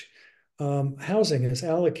much housing is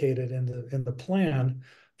allocated in the plan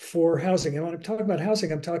for housing. And when I'm talking about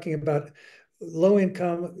housing, I'm talking about low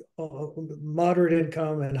income, moderate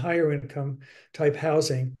income, and higher income type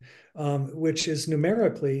housing, which is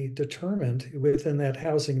numerically determined within that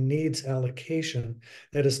housing needs allocation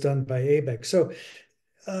that is done by ABAG. So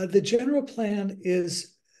the general plan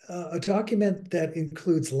is a document that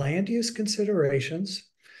includes land use considerations,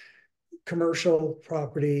 commercial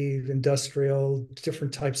property, industrial,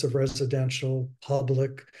 different types of residential,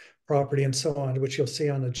 public property, and so on, which you'll see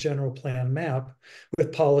on the general plan map,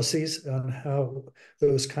 with policies on how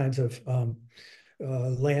those kinds of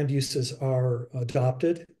land uses are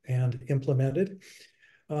adopted and implemented.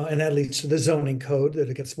 And that leads to the zoning code, that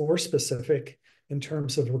it gets more specific in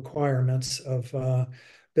terms of requirements of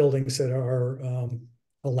buildings that are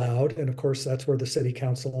allowed. And of course, that's where the city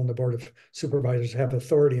council and the board of supervisors have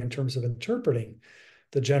authority in terms of interpreting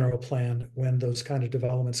the general plan when those kind of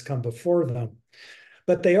developments come before them.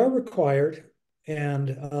 But they are required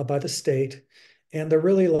and by the state, and they're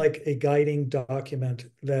really like a guiding document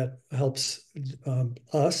that helps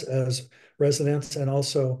us as residents and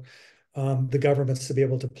also the governments to be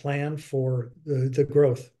able to plan for the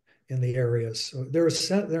growth in the areas. So they're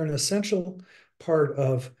an essential part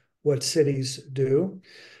of what cities do.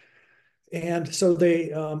 And so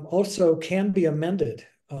they also can be amended.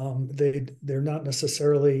 They're not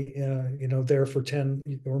necessarily there for 10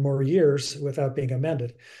 or more years without being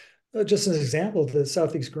amended. Just as an example, the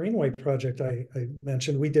Southeast Greenway project I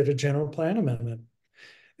mentioned, we did a general plan amendment.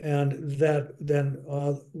 And that then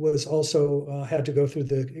was also had to go through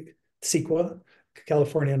the CEQA,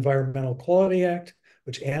 California Environmental Quality Act,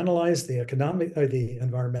 which analyzed the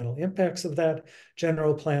environmental impacts of that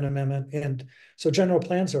general plan amendment. And so general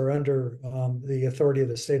plans are under the authority of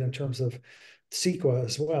the state in terms of CEQA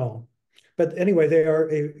as well. But anyway, they are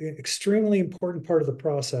an extremely important part of the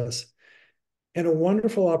process and a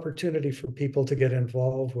wonderful opportunity for people to get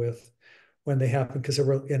involved with when they happen, because there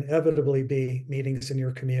will inevitably be meetings in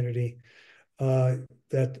your community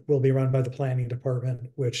that will be run by the planning department,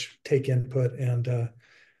 which take input, and I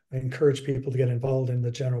encourage people to get involved in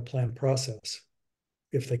the general plan process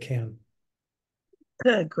if they can.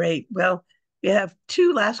 Great. Well, we have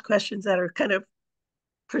two last questions that are kind of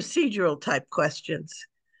procedural type questions.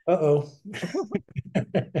 Uh-oh.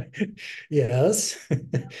 Yes.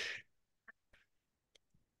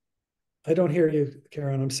 I don't hear you,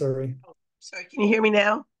 Karen. I'm sorry. Sorry, can you hear me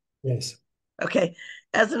now? Yes. Okay.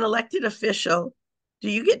 As an elected official, do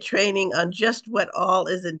you get training on just what all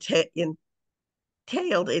is entailed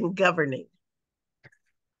in governing?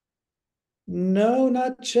 No,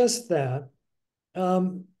 not just that.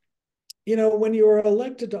 When you are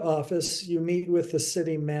elected to office, you meet with the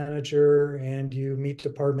city manager and you meet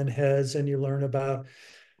department heads and you learn about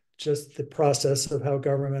just the process of how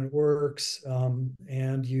government works.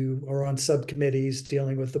 And you are on subcommittees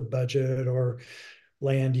dealing with the budget or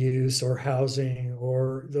land use or housing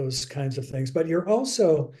or those kinds of things. But there are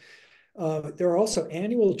also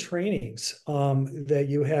annual trainings that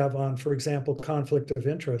you have on, for example, conflict of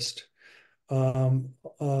interest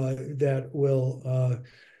that will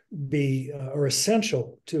are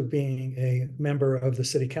essential to being a member of the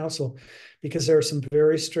city council, because there are some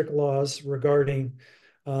very strict laws regarding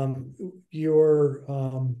your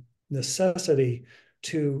necessity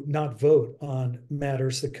to not vote on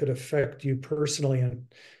matters that could affect you personally in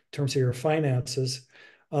terms of your finances.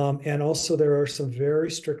 And also there are some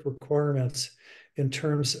very strict requirements in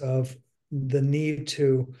terms of the need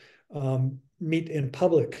to meet in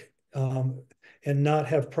public and not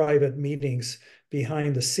have private meetings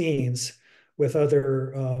behind the scenes with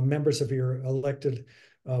other members of your elected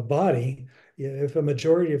body. If a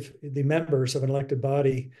majority of the members of an elected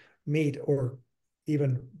body meet or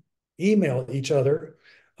even email each other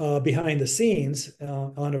behind the scenes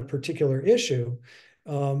on a particular issue,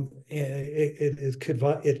 it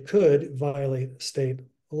could violate state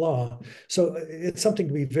law. So it's something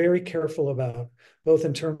to be very careful about, both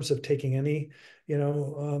in terms of taking any,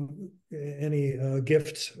 any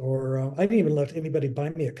gifts, or I didn't even let anybody buy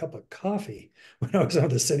me a cup of coffee when I was on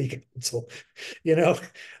the city council, you know.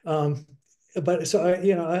 But so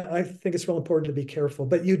I think it's real important to be careful.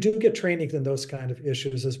 But you do get training in those kind of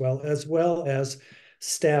issues as well as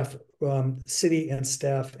staff, city and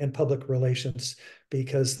staff and public relations,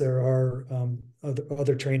 because there are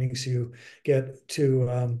other trainings you get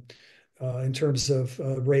to in terms of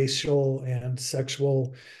racial and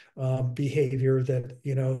sexual behavior that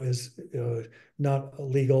is not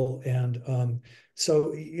legal, and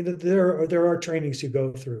so there are trainings you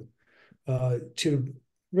go through to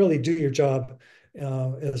really do your job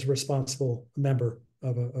as a responsible member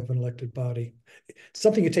of an elected body. It's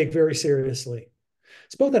something you take very seriously.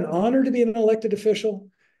 It's both an honor to be an elected official,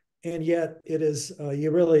 and yet it is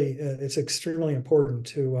it's extremely important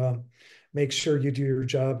to make sure you do your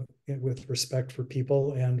job with respect for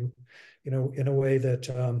people, and in a way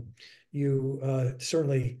that you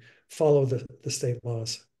certainly follow the state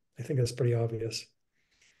laws. I think that's pretty obvious.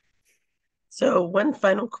 So one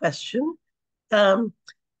final question from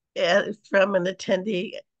an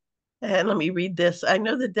attendee, and let me read this. I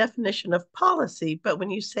know the definition of policy, but when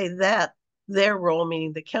you say that their role,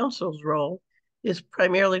 meaning the council's role, is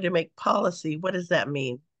primarily to make policy, what does that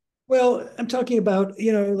mean? Well, I'm talking about,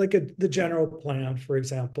 like the general plan, for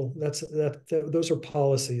example. Those are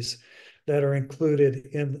policies that are included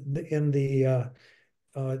in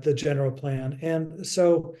the general plan. And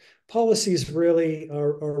so policies really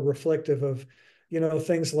are reflective of,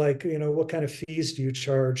 things like, what kind of fees do you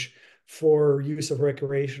charge for use of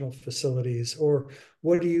recreational facilities? Or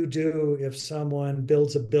what do you do if someone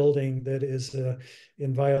builds a building that is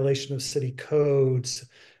in violation of city codes?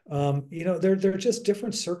 There are just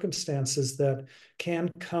different circumstances that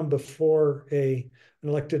can come before an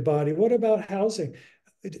elected body. What about housing?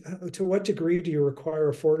 To what degree do you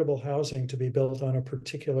require affordable housing to be built on a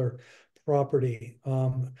particular property?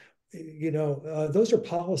 Those are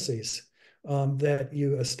policies that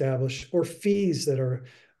you establish, or fees that are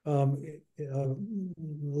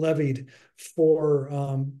levied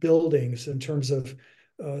for buildings in terms of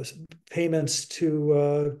payments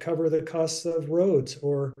to cover the costs of roads,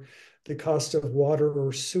 or the cost of water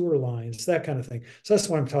or sewer lines, that kind of thing. So that's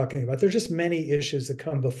what I'm talking about. There's just many issues that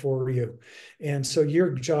come before you. And so your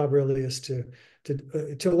job really is to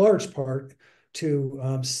a large part,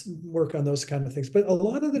 to work on those kind of things. But a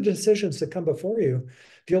lot of the decisions that come before you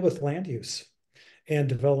deal with land use and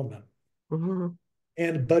development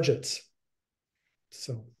and budgets.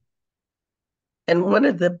 So. And one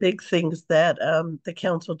of the big things that the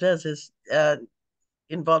council does is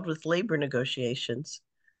involved with labor negotiations.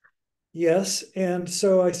 Yes, and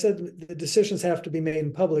so I said the decisions have to be made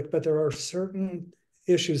in public, but there are certain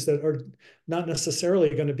issues that are not necessarily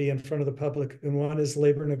going to be in front of the public, and one is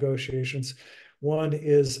labor negotiations. One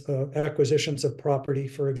is acquisitions of property,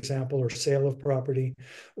 for example, or sale of property,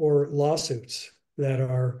 or lawsuits that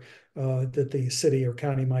are that the city or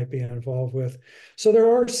county might be involved with. So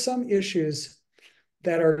there are some issues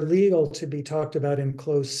that are legal to be talked about in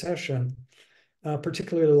closed session,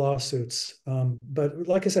 particularly lawsuits. But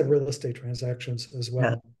like I said, real estate transactions as well.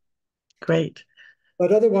 Yeah. Great.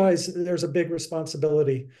 But otherwise, there's a big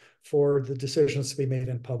responsibility for the decisions to be made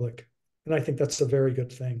in public. And I think that's a very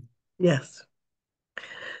good thing. Yes.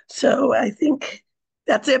 So I think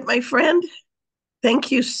that's it, my friend.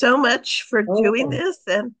 Thank you so much for doing this.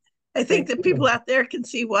 And I think that people out there can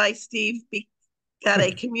see why Steve got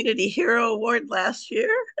a Community Hero Award last year.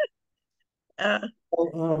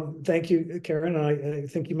 Thank you, Karen. I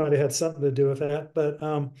think you might have had something to do with that, but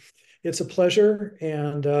it's a pleasure,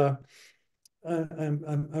 and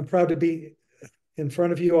I'm proud to be in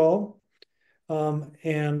front of you all.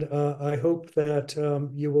 And I hope that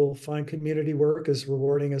you will find community work as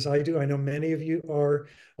rewarding as I do. I know many of you are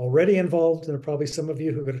already involved, and probably some of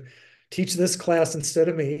you who could teach this class instead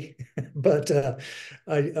of me. But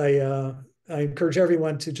I encourage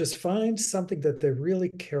everyone to just find something that they really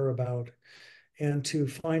care about, and to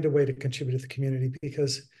find a way to contribute to the community,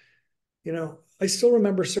 because, I still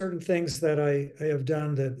remember certain things that I have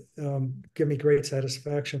done that give me great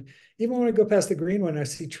satisfaction. Even when I go past the Greenway and I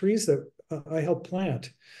see trees that I helped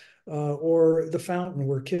plant, or the fountain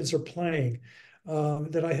where kids are playing,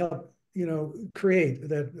 that I help, create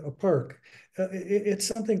that a park. It's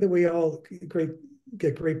something that we all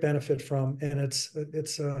get great benefit from, and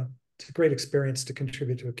it's a great experience to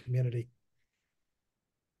contribute to a community.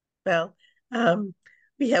 Well,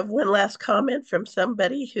 we have one last comment from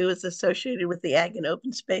somebody who is associated with the Ag and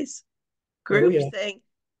Open Space group, saying,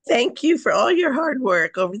 thank you for all your hard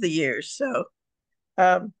work over the years. So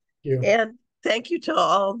You. And thank you to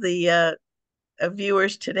all the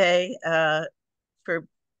viewers today for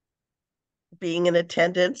being in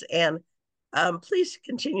attendance. And please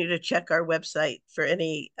continue to check our website for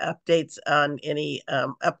any updates on any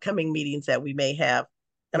upcoming meetings that we may have.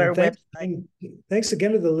 And our website. Thanks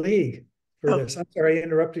again to the League for this. I'm sorry I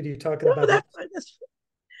interrupted you talking about that's fine.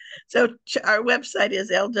 So our website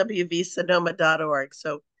is LWV-Sonoma.org.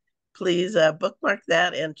 So please bookmark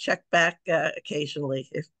that and check back occasionally.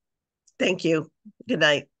 Thank you. Good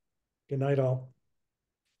night. Good night, all.